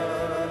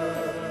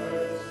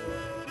thirst.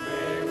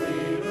 May we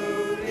who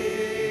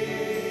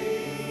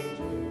eat,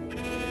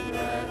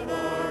 bread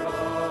for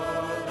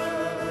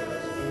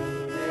others.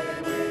 May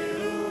we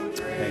who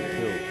Thank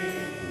you.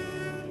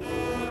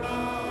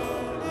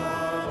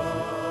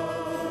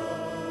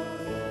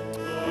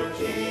 Lord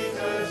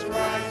Jesus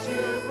Christ,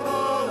 you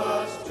call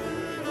us to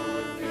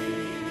your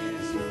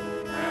peace,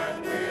 at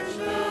which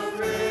the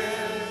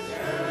rich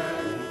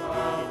and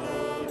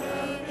powerful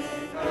have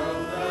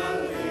become the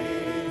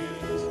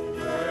least,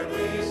 where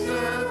we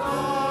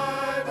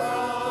survive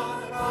on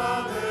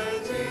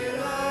others in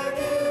our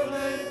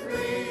human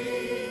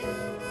greed.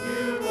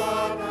 You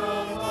walk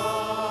among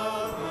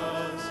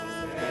us,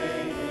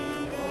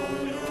 paying for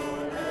your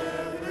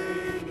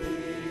every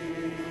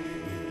need.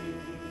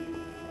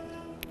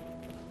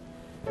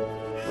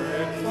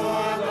 Bread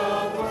for the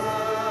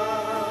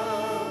world,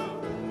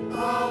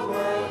 a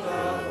world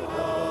of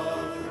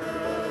hunger,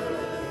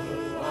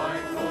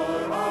 wine for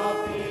all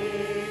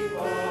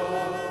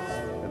peoples.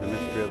 In the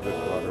mystery of this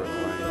water and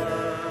wine,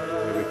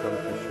 may we come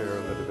to share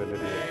in the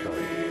divinity of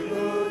Christ,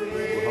 who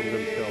humbled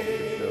himself to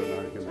show in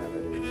our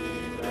humanity.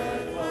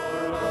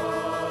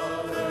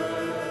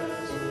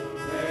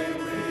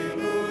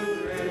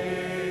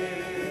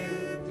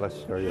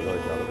 Blessed are you, Lord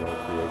God of all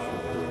creation,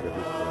 who give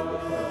us all the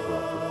life to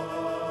offer,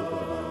 who the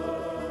divine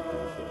water from the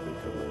cross has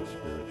become our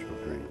spiritual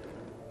drink.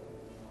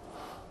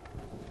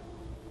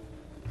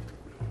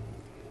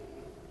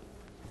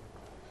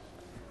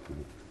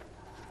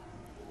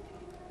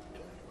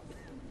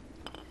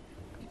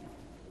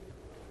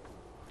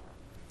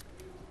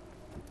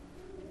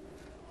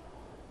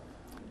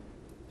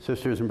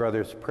 Sisters and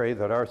brothers, pray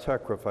that our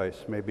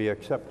sacrifice may be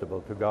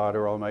acceptable to God,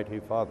 our Almighty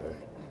Father.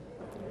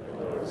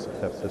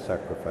 Accept the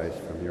sacrifice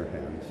from your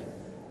hands.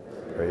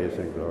 Praise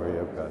and glory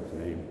of God's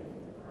name,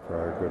 for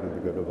our good and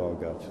the good of all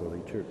God's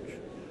holy church.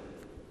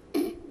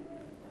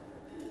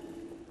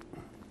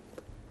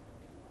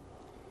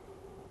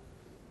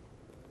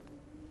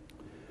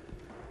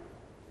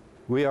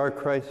 We are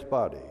Christ's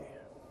body,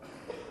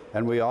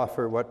 and we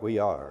offer what we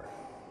are.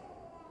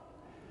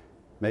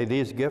 May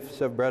these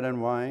gifts of bread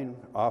and wine,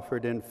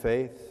 offered in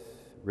faith,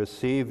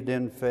 received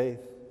in faith,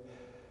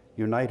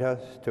 unite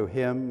us to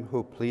him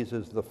who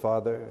pleases the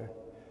Father,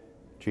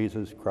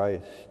 Jesus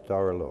Christ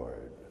our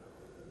Lord.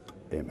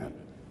 Amen.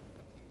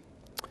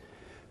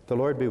 The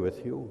Lord be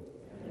with you.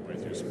 And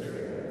with your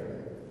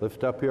spirit,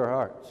 Lift up your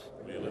hearts.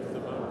 we lift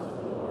them up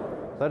to the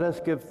Lord. Let us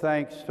give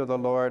thanks to the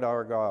Lord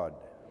our God.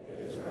 It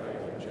is right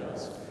and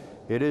just.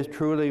 It is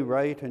truly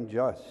right and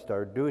just,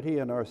 our duty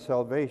and our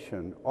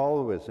salvation,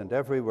 always and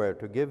everywhere,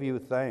 to give you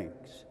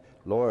thanks,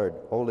 Lord,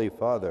 Holy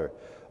Father,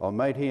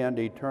 Almighty and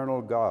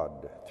eternal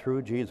God,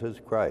 through Jesus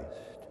Christ.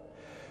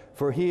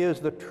 For he is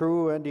the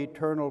true and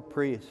eternal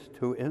priest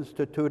who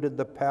instituted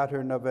the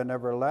pattern of an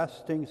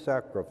everlasting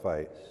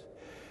sacrifice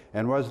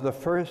and was the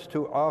first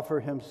to offer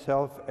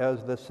himself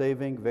as the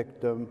saving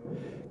victim,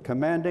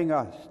 commanding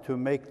us to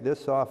make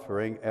this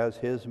offering as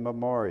his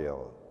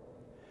memorial.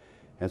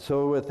 And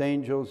so with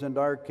angels and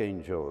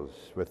archangels,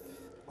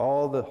 with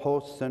all the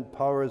hosts and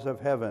powers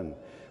of heaven,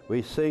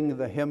 we sing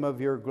the hymn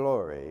of your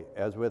glory,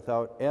 as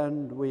without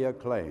end we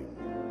acclaim.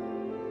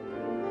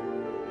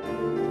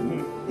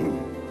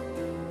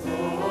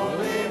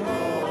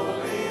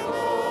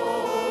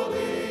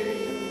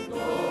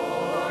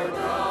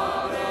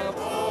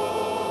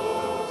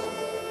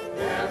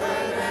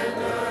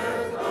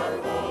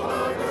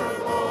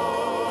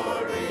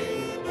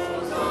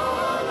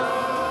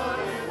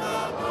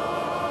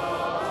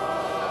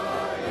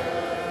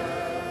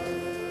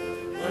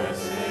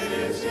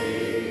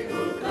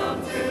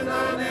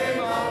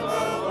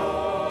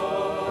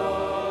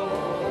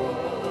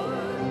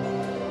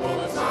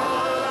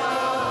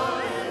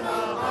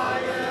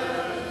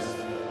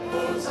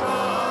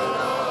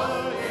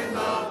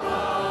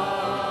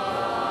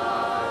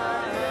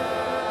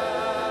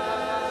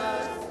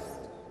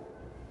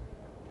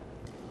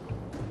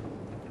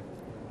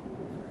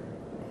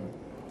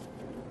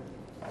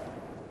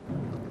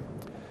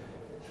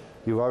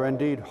 You are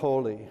indeed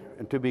holy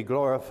and to be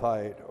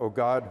glorified, O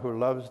God, who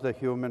loves the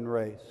human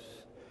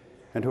race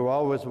and who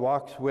always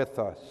walks with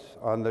us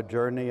on the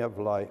journey of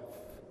life.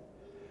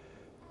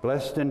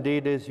 Blessed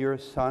indeed is your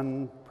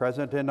Son,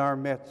 present in our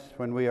midst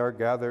when we are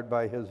gathered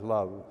by his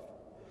love.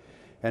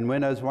 And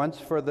when, as once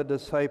for the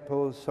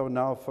disciples, so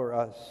now for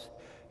us,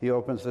 he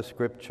opens the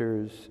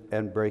Scriptures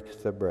and breaks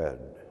the bread.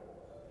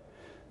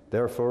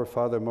 Therefore,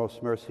 Father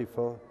most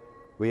merciful,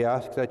 we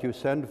ask that you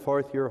send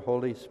forth your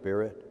Holy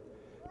Spirit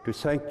to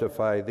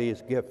sanctify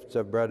these gifts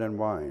of bread and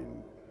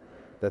wine,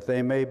 that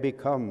they may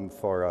become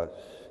for us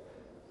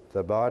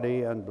the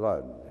body and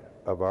blood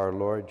of our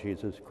Lord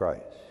Jesus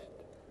Christ,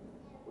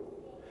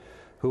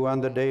 who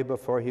on the day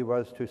before he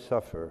was to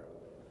suffer,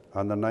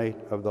 on the night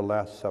of the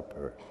Last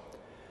Supper,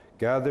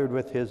 gathered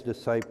with his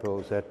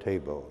disciples at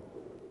table.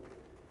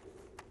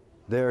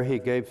 There he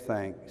gave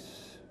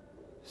thanks,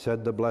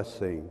 said the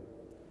blessing,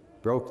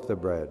 broke the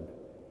bread,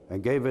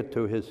 and gave it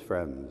to his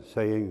friends,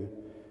 saying,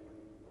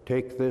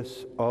 "Take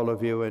this, all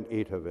of you, and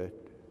eat of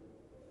it,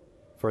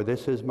 for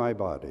this is my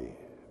body,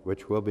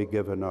 which will be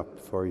given up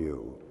for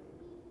you."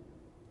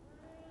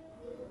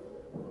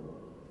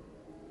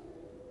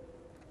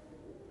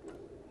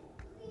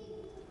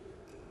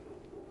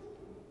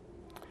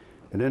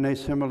 And in a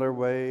similar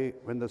way,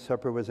 when the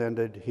supper was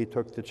ended, he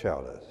took the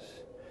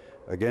chalice.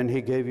 Again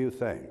he gave you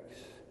thanks,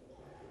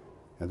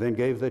 and then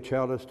gave the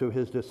chalice to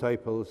his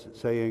disciples,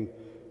 saying,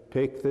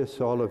 "Take this,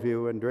 all of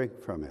you, and drink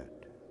from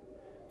it,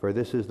 for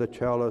this is the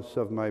chalice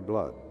of my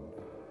blood,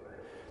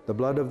 the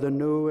blood of the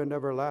new and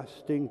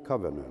everlasting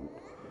covenant,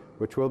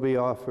 which will be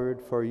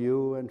offered for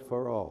you and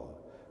for all,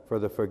 for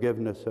the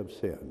forgiveness of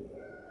sin.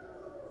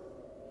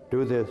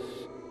 Do this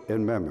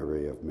in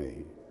memory of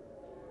me."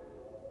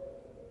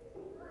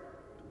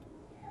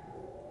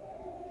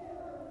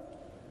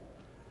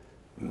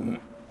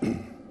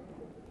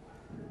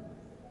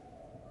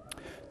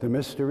 The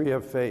mystery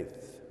of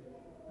faith.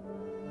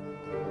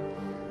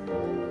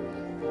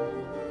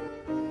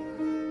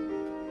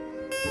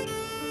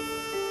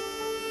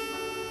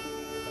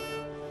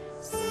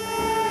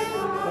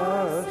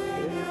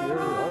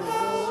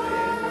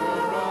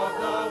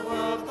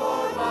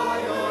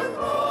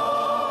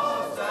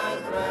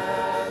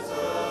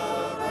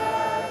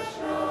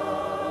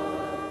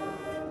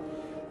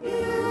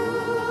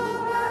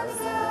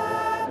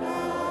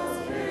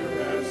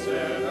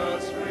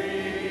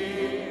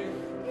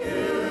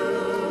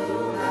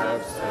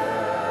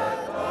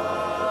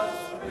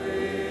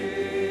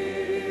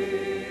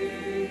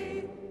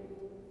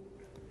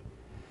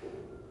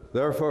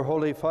 Therefore,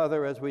 Holy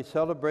Father, as we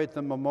celebrate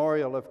the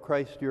memorial of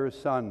Christ your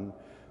Son,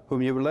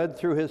 whom you led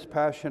through his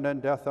passion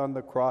and death on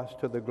the cross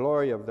to the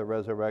glory of the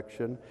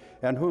resurrection,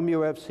 and whom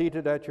you have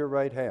seated at your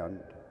right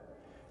hand,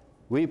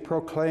 we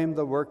proclaim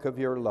the work of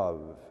your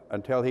love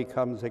until he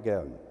comes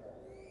again.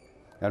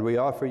 And we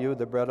offer you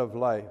the bread of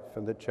life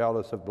and the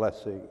chalice of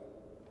blessing.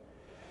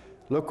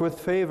 Look with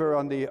favor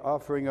on the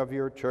offering of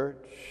your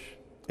church,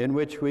 in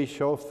which we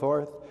show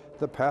forth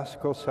the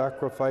paschal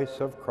sacrifice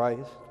of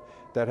Christ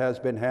that has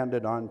been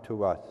handed on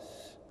to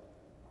us.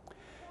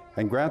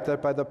 And grant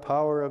that by the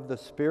power of the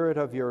Spirit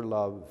of your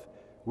love,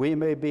 we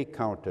may be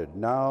counted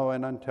now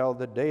and until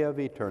the day of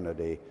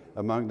eternity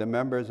among the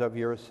members of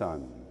your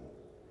Son,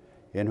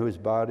 in whose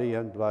body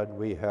and blood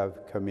we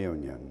have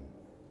communion.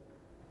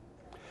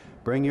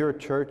 Bring your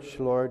church,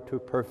 Lord, to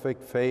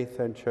perfect faith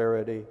and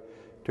charity,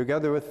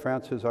 together with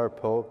Francis our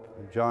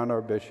Pope, John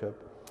our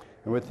Bishop,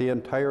 and with the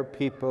entire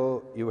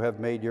people you have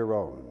made your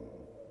own.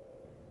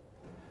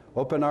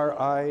 Open our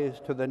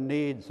eyes to the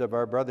needs of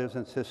our brothers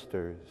and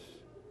sisters.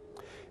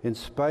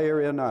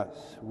 Inspire in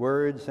us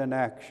words and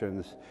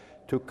actions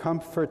to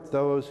comfort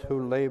those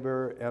who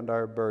labor and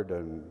are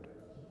burdened.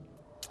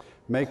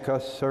 Make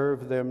us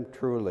serve them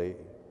truly,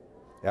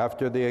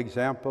 after the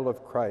example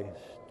of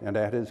Christ and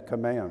at his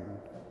command.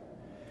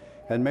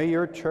 And may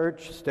your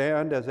church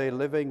stand as a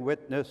living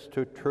witness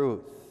to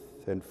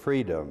truth and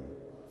freedom,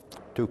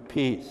 to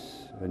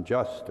peace and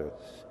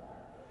justice,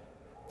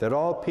 that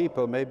all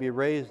people may be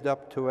raised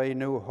up to a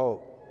new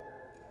hope.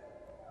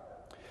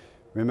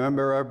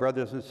 Remember our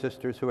brothers and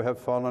sisters who have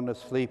fallen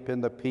asleep in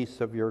the peace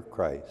of your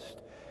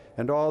Christ,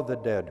 and all the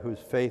dead whose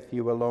faith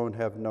you alone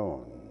have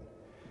known.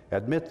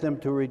 Admit them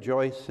to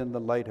rejoice in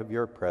the light of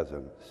your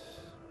presence,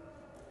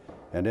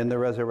 and in the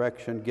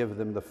resurrection give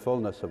them the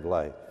fullness of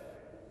life.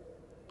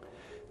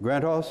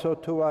 Grant also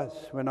to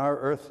us, when our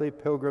earthly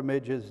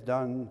pilgrimage is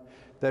done,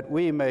 that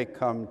we may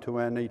come to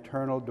an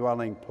eternal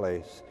dwelling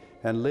place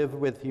and live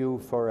with you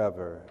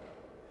forever.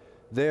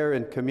 There,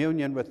 in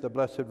communion with the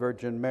Blessed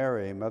Virgin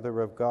Mary,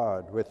 Mother of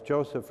God, with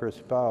Joseph her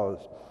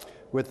spouse,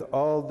 with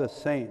all the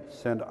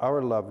saints and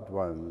our loved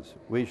ones,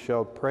 we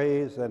shall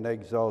praise and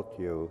exalt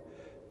you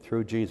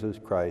through Jesus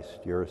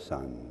Christ, your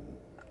Son.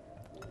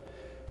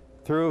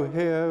 Through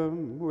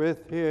him,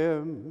 with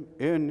him,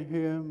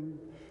 in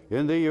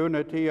the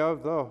unity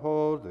of the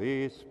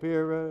Holy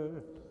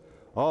Spirit,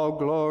 all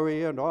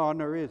glory and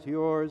honor is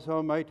yours,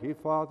 Almighty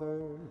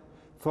Father,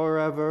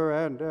 forever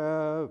and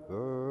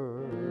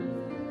ever.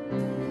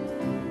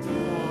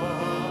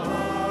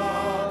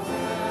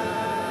 Amen.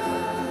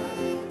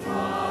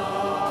 Amen.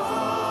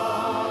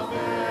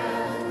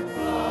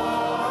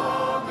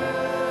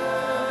 Amen.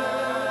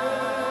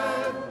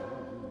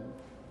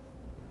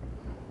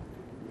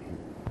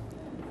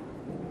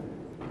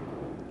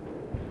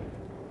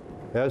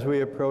 As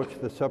we approach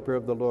the supper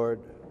of the Lord,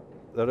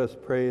 let us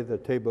pray the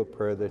table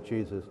prayer that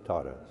Jesus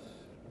taught us.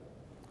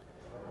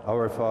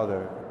 Our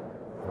Father,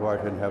 who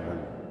art in heaven,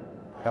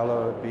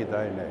 hallowed be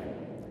thy name.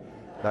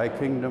 Thy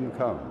kingdom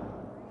come,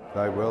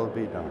 thy will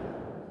be done,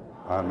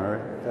 on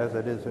earth as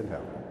it is in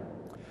heaven.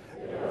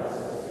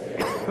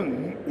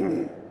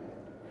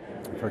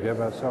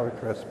 Forgive us our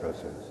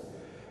trespasses,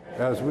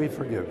 as we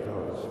forgive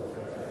those.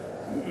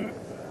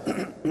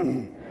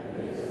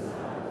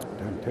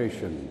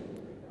 Temptation,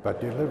 but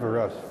deliver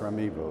us from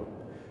evil.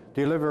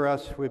 Deliver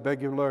us, we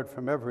beg you, Lord,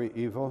 from every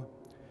evil.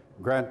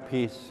 Grant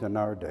peace in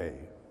our day.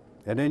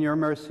 And in your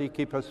mercy,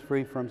 keep us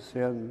free from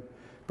sin.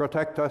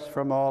 Protect us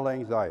from all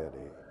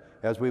anxiety,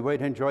 as we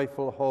wait in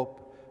joyful hope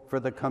for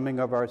the coming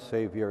of our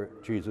Savior,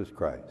 Jesus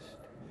Christ.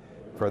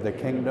 For the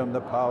kingdom, the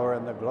power,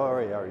 and the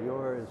glory are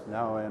yours,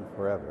 now and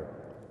forever.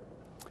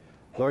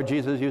 Lord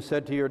Jesus, you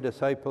said to your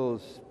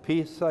disciples,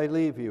 "Peace I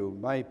leave you,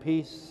 my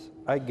peace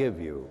I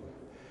give you."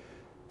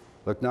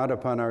 Look not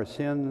upon our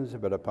sins,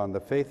 but upon the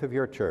faith of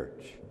your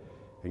church,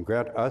 and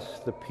grant us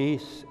the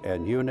peace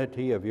and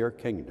unity of your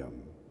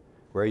kingdom,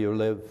 where you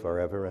live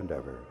forever and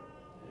ever.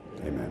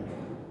 Amen.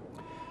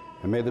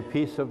 And may the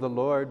peace of the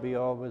Lord be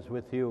always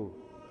with you.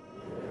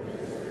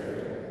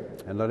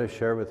 And let us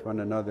share with one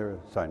another a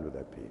sign of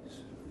that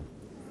peace.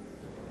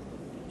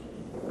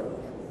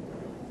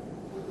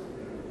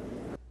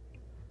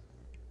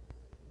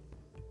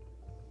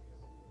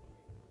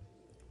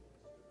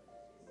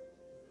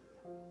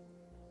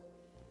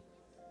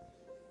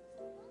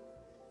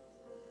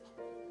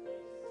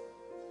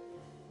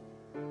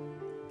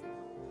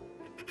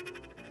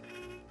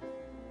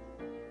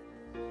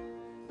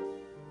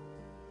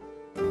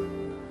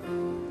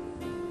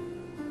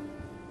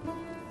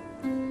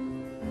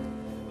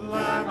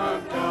 Lamb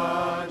of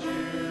God,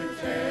 you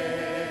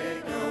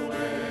take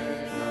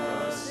away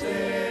the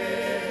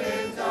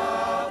sins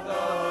of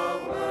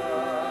the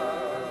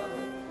world.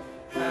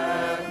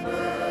 Have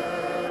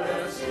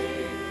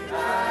mercy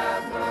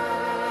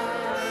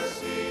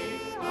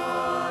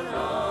on us.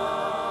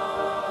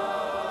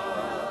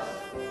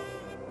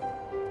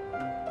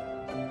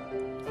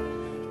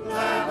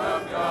 Lamb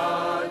of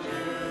God,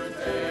 you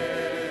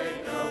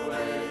take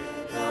away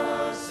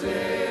the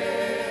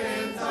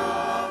sins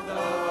of the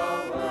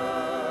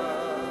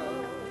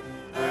world.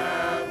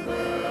 Have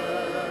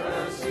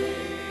mercy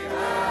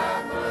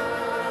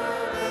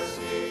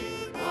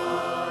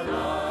on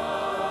us.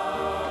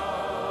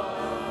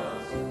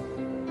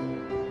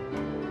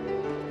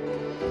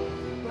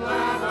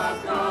 Lamb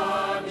of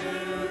God,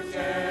 you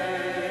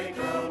take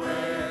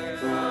away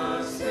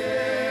the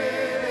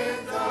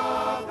sins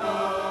of the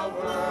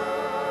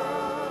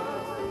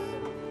world.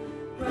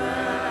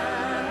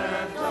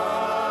 Grant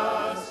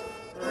us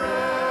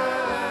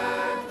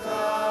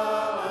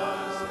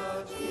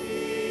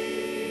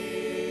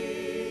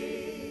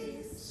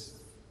peace.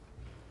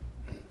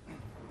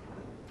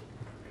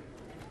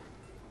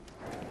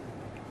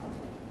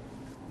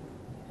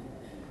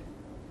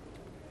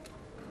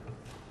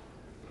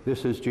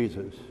 This is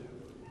Jesus,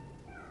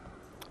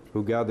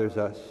 who gathers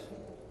us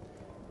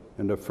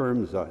and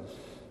affirms us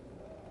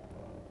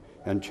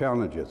and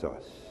challenges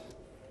us.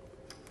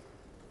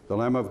 The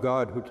Lamb of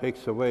God who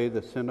takes away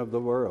the sin of the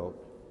world.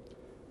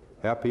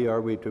 Happy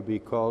are we to be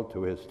called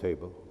to his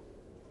table.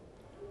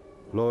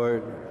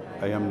 Lord,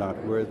 I am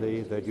not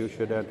worthy that you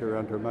should enter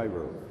under my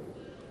roof,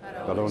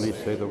 but only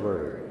say the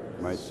word,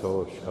 my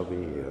soul shall be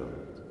healed.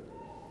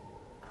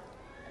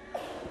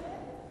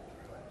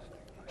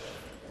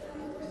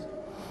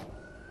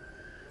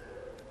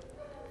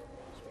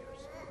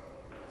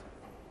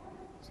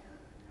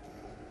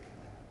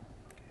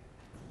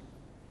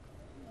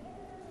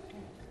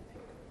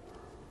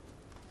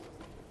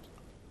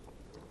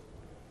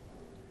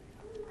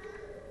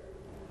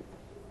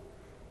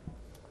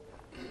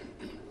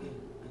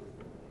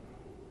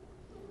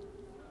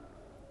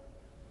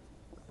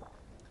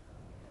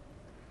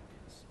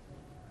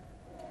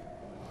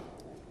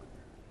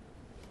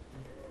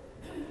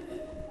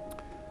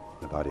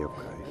 The body of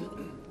Christ.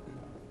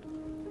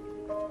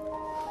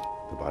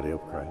 The body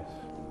of Christ.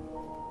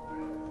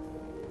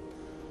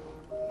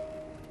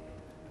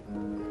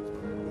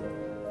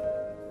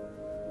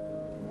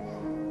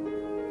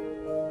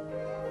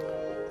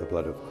 The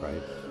blood of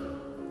Christ.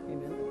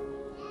 Amen.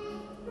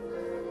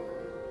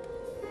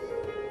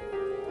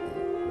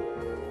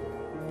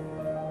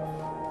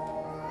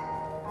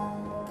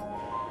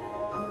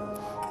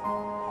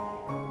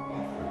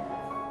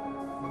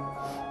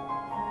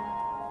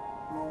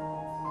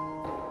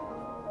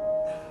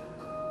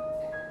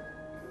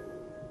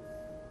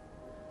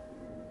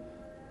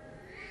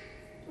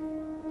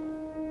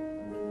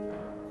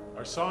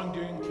 Our song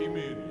during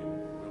communion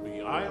will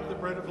be I Am the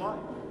Bread of Life.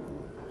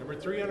 Number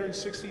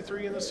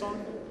 363 in the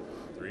song,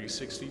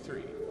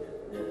 363.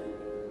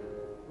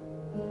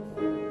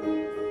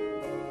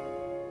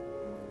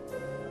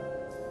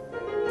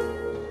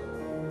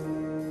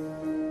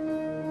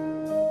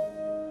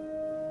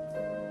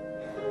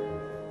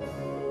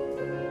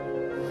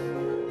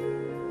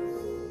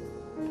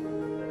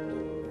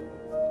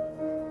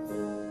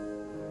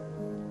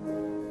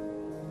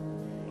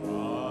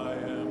 I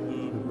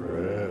am the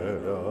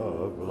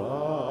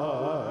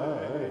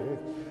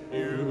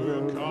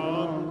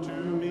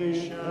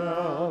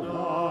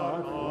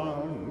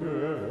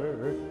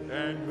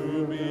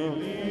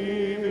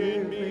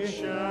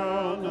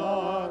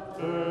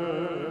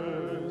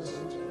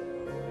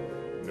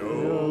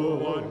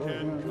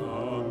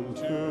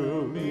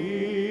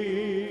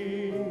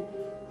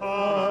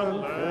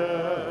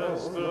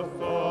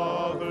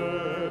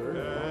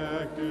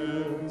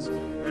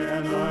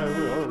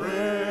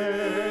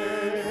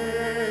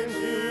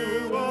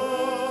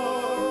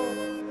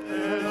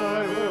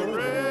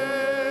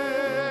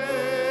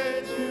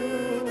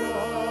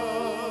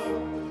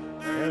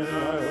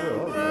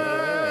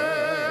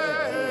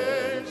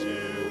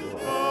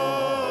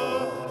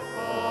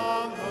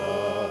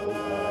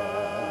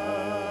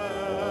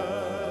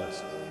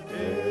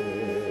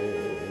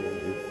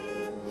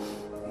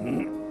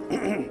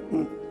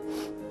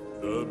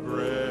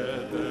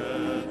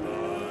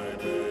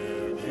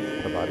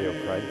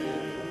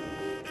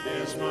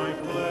is my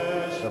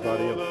flesh The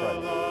body of for the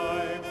Christ.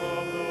 life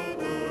of the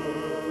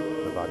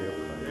world. The body of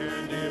Christ.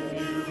 And if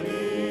you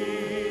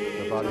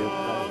eat The body of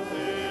of Christ.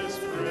 this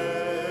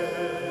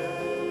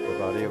bread, The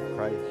body of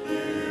Christ.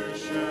 you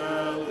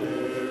shall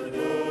live The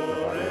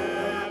body of Christ.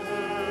 forever.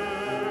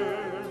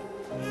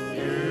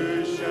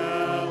 You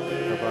shall The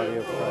live body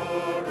of Christ.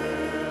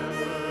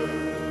 forever.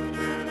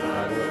 And The I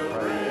body of will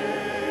Christ.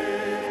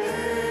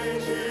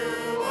 raise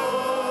you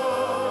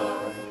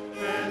up.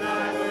 And I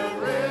will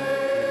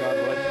May God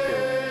bless you.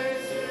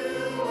 raise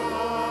you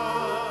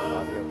up. The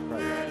body of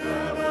Christ. And I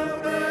will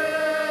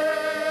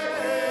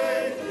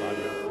raise The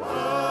body of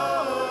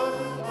Christ.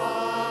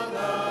 on the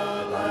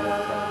The body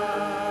of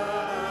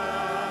Christ.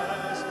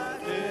 last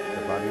day.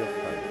 The body of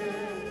Christ.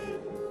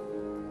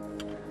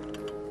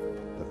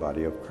 The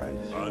body of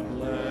Christ.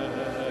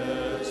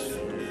 Unless you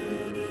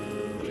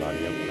The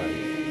body of Christ.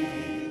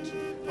 eat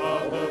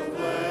of the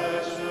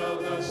flesh of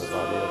the The Son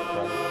body of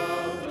Christ.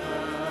 of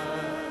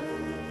Man,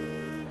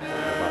 The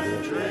body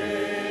of Christ.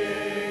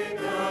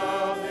 drink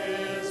of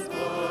His The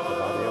blood,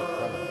 body of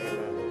Christ.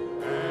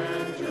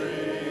 and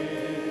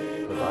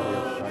drink The body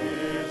of of Christ.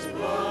 His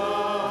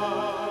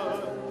blood,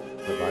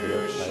 The body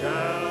of Christ.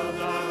 shall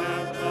not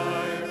have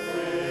life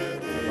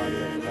with The body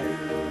of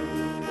Christ.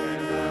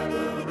 and I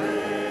will The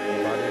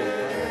body of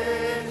Christ.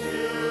 raise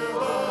you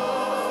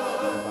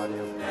up, The body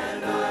of Christ.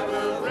 and I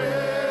will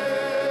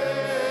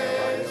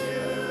raise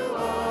you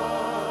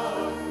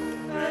up,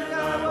 and I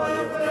The body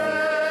will of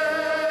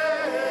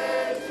Christ.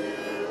 raise you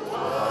The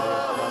body of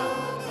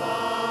Christ.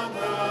 on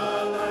the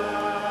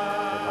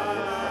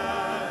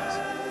last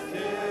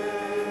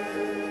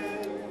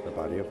The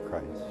body of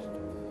Christ.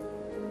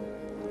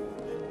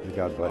 May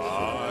God bless you.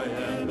 I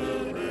am the The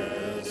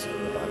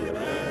body of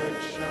Christ.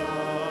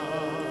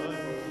 resurrection.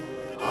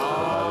 The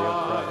body of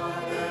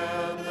Christ.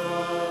 And the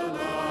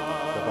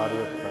life. The body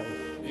of Christ.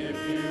 If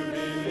you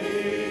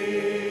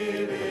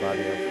believe The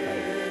body of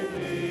Christ.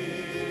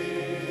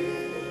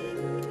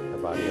 The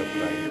body of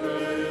Christ.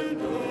 even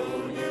though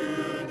you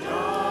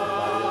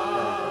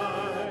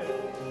die,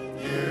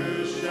 you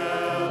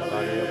shall The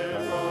body of live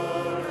Christ.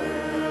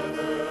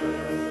 forever.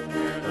 And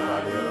The I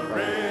body will of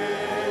Christ.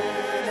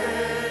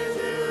 raise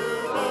you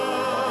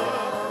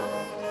up,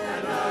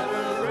 and I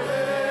will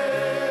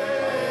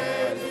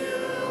raise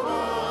you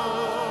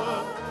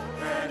up,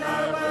 and I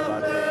The will body of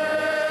Christ.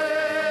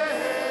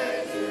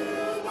 raise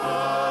you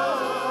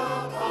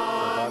up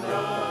on The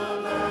the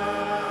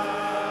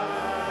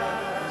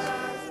last.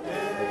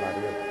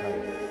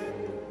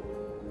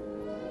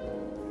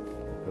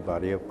 The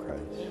body of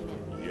Christ.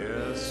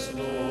 Yes,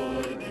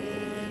 Lord,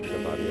 The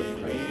body of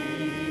Christ.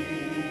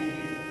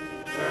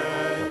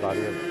 The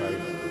body of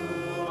Christ.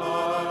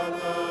 are the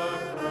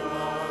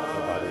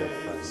The body of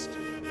Christ.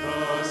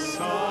 the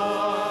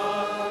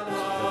Son The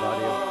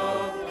body of Christ. of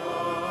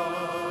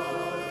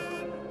God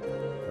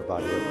The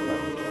body of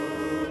Christ.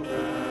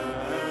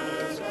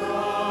 has The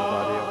gone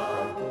body of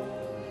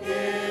Christ.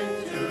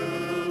 into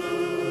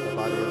The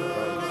body of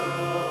Christ.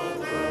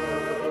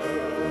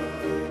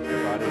 The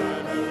body of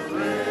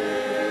Christ.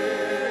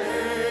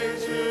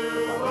 raise you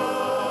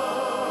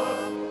up,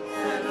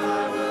 and I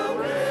will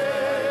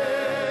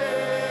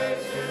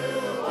raise you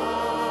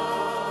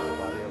up, The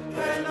body of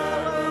Christ. and I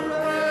will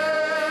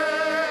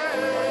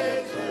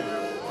raise you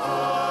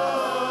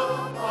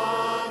up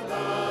on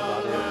the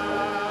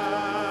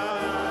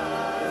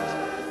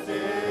last The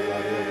day.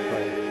 body of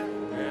Christ.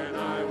 And I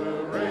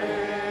will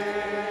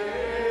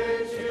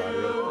raise The you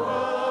body of Christ.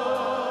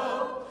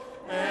 up,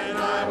 and I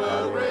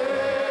will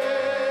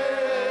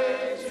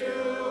raise you The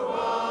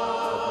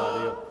up,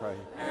 body of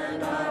Christ.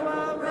 and I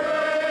will raise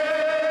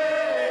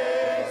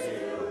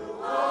you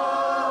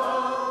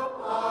up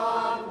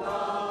on the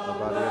The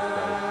body of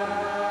Christ.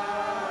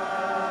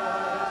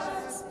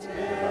 last The day.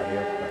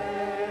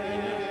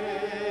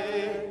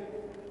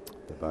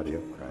 body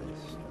of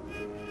Christ.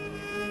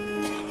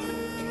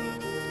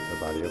 The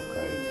body of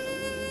Christ.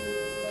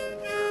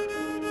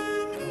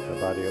 The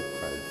body of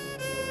Christ.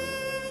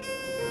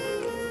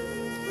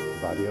 The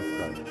body of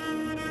Christ.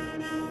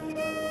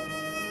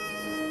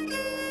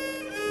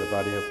 The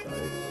body of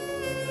Christ.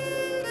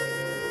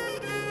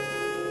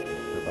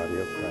 The body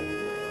of Christ.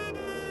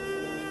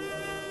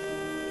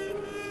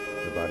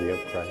 The body of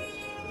Christ.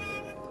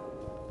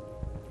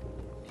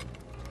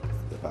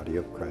 The body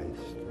of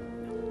Christ.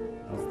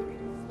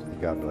 May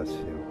God bless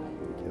you.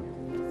 Thank you.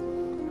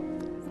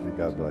 May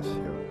God bless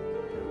you.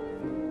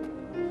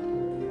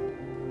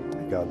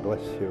 May God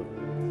bless you.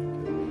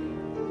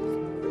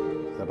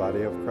 The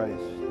body of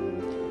Christ.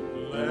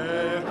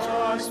 Let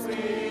us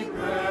be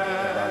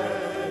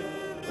glad,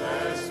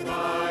 lest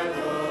by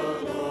the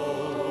The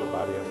Lord,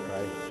 body of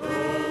Christ.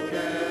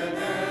 broken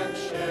and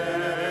May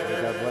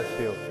shed, God bless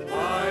you.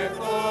 life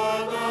for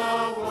the The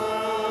body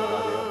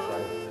world. of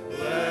Christ.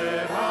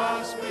 Let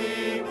us be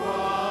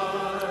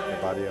one, The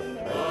body of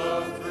Christ.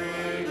 love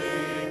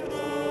freely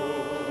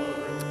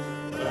poured.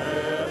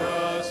 Let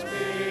us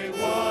be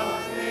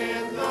one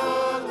in the The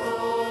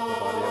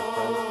body of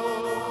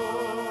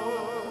Christ.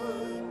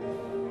 Lord.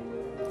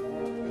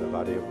 The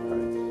body of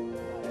Christ.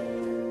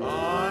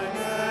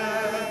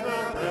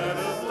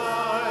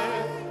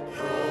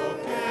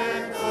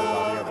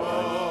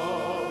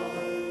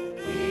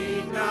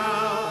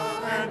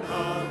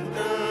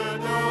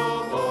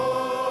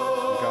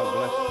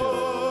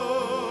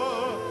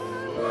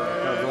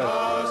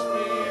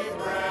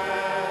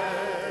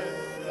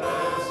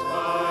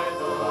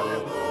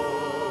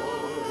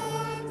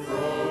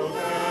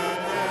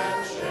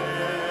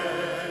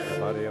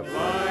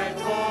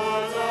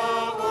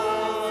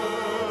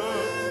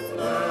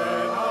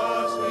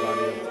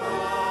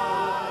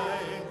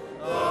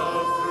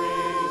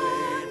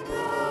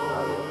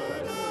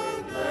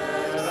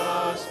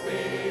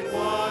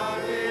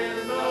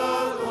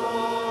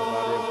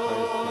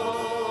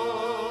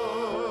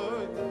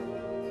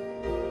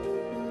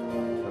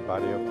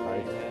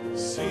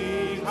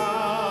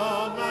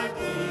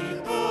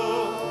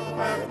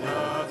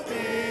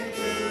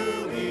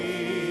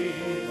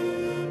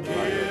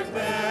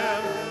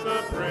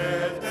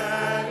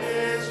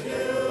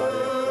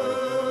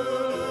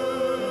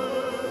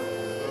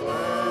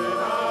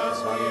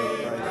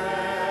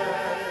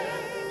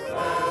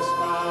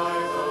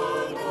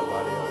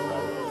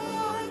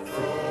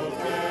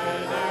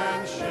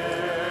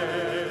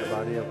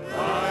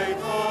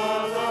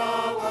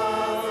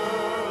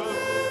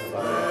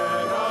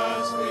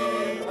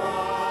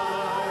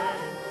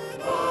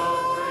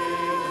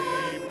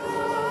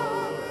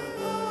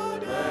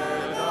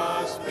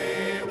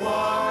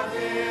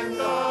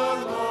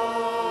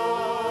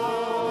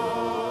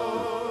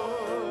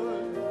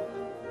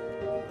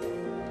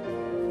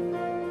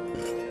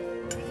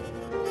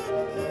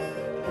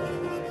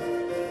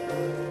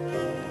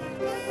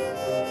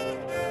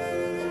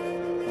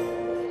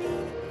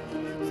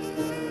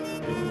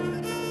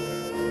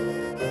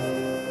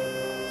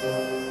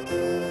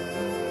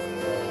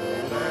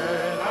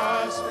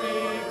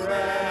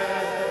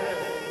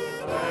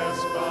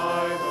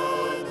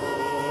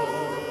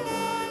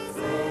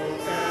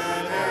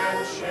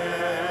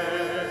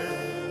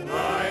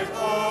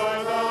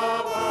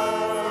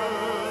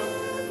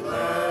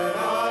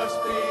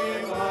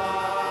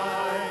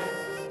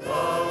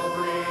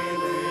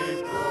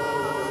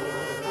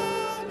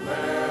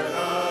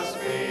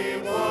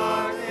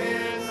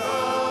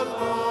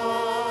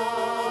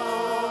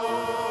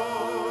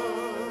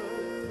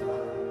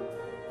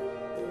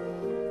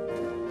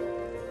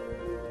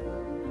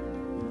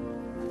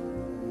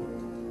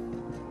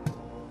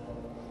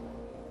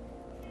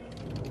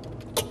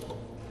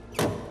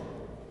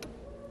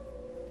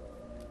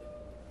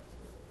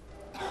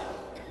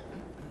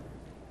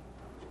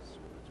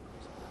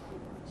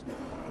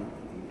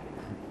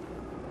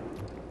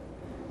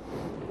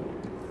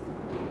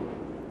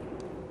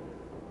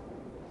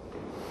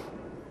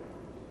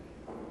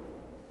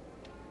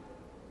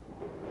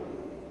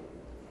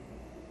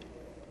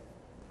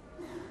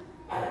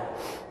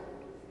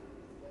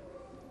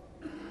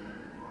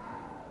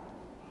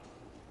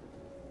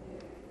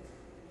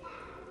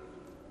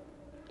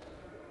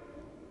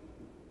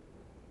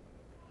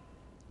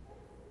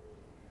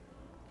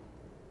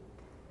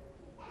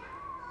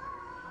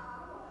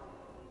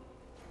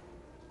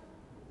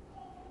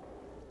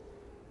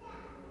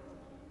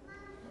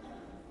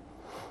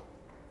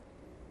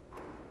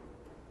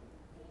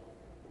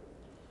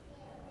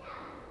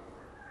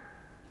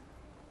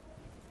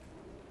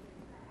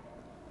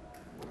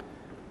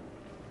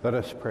 Let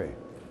us pray.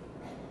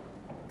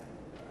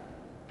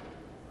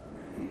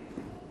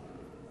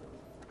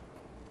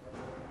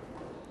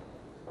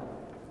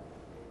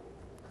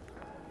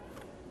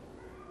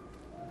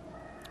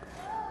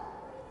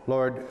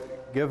 Lord,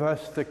 give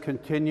us the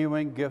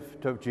continuing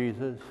gift of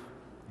Jesus,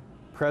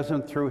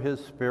 present through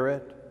his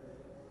Spirit,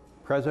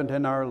 present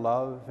in our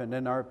love and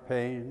in our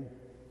pain.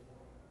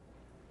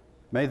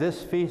 May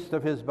this feast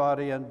of his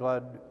body and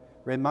blood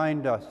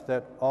remind us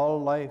that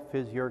all life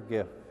is your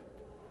gift,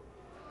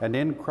 and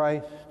in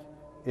Christ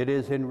it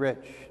is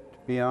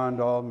enriched beyond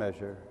all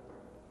measure.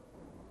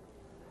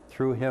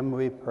 Through him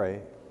we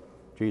pray,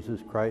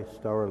 Jesus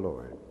Christ our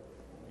Lord.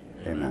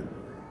 Amen.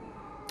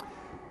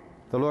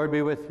 The Lord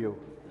be with you.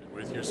 And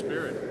with your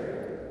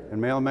spirit. And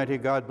may Almighty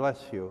God bless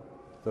you,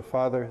 the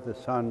Father, the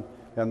Son,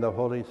 and the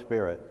Holy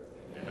Spirit.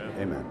 Amen.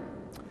 Amen.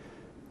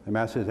 The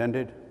Mass is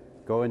ended.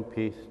 Go in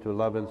peace to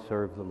love and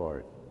serve the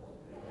Lord.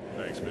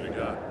 Thanks be to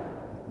God.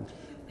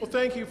 Well,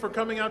 thank you for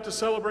coming out to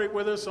celebrate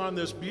with us on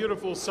this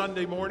beautiful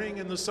Sunday morning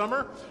in the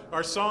summer.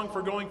 Our song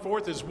for going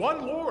forth is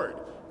One Lord,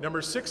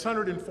 number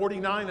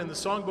 649 in the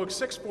songbook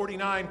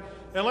 649.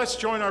 And let's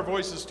join our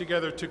voices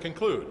together to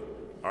conclude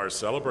our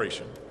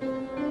celebration.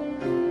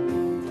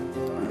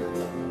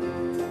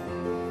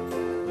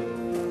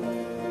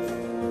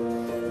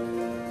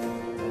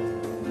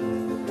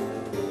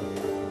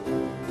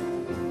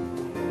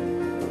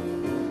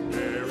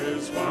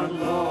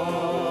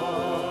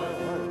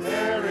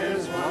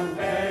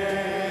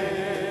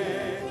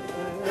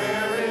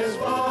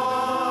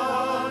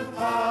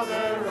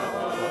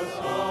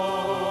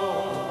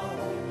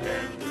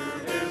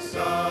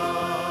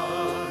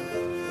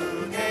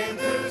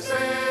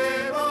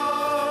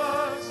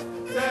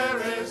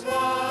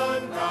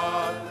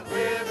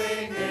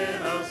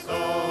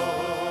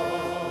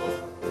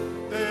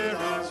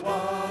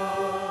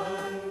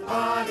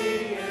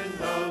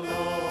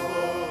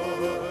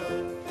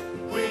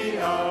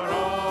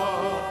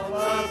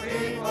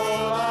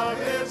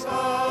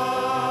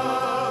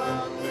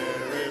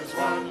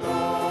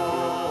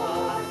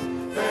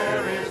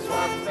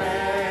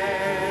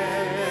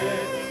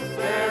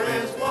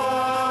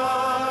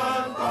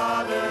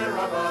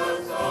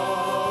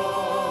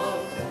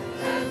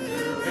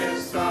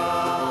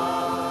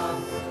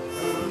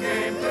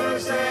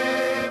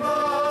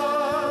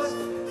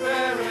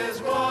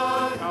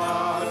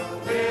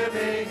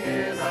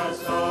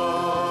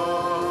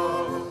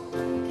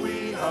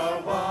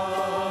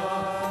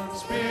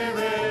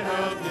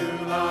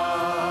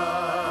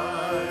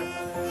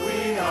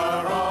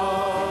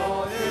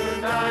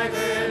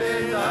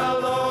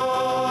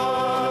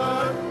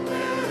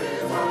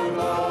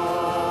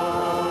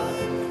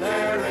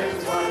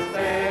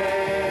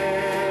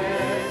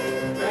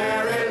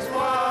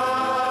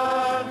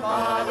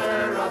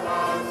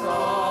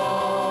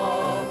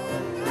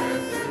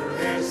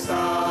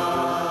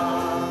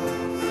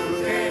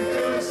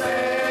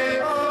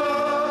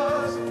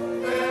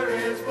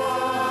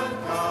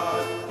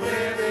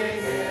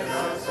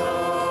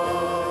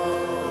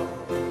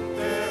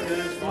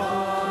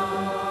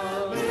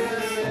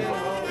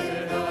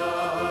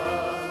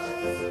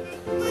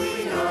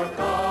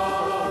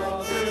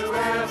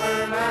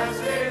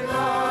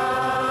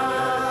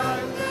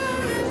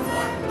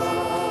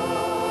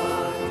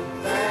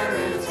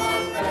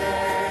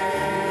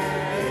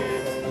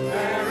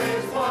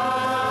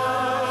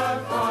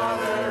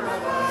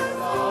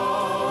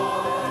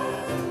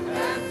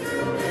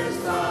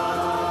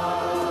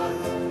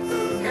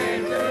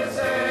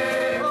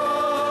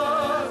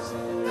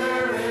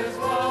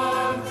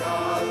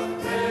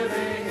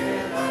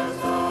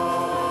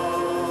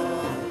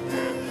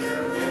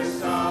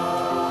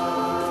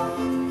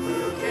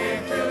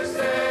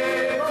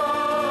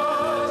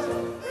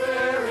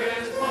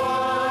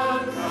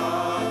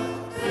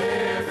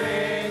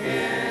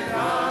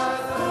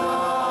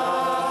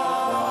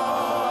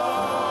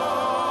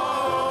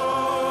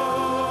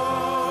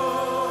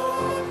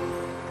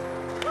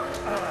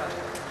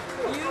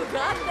 You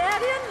got that?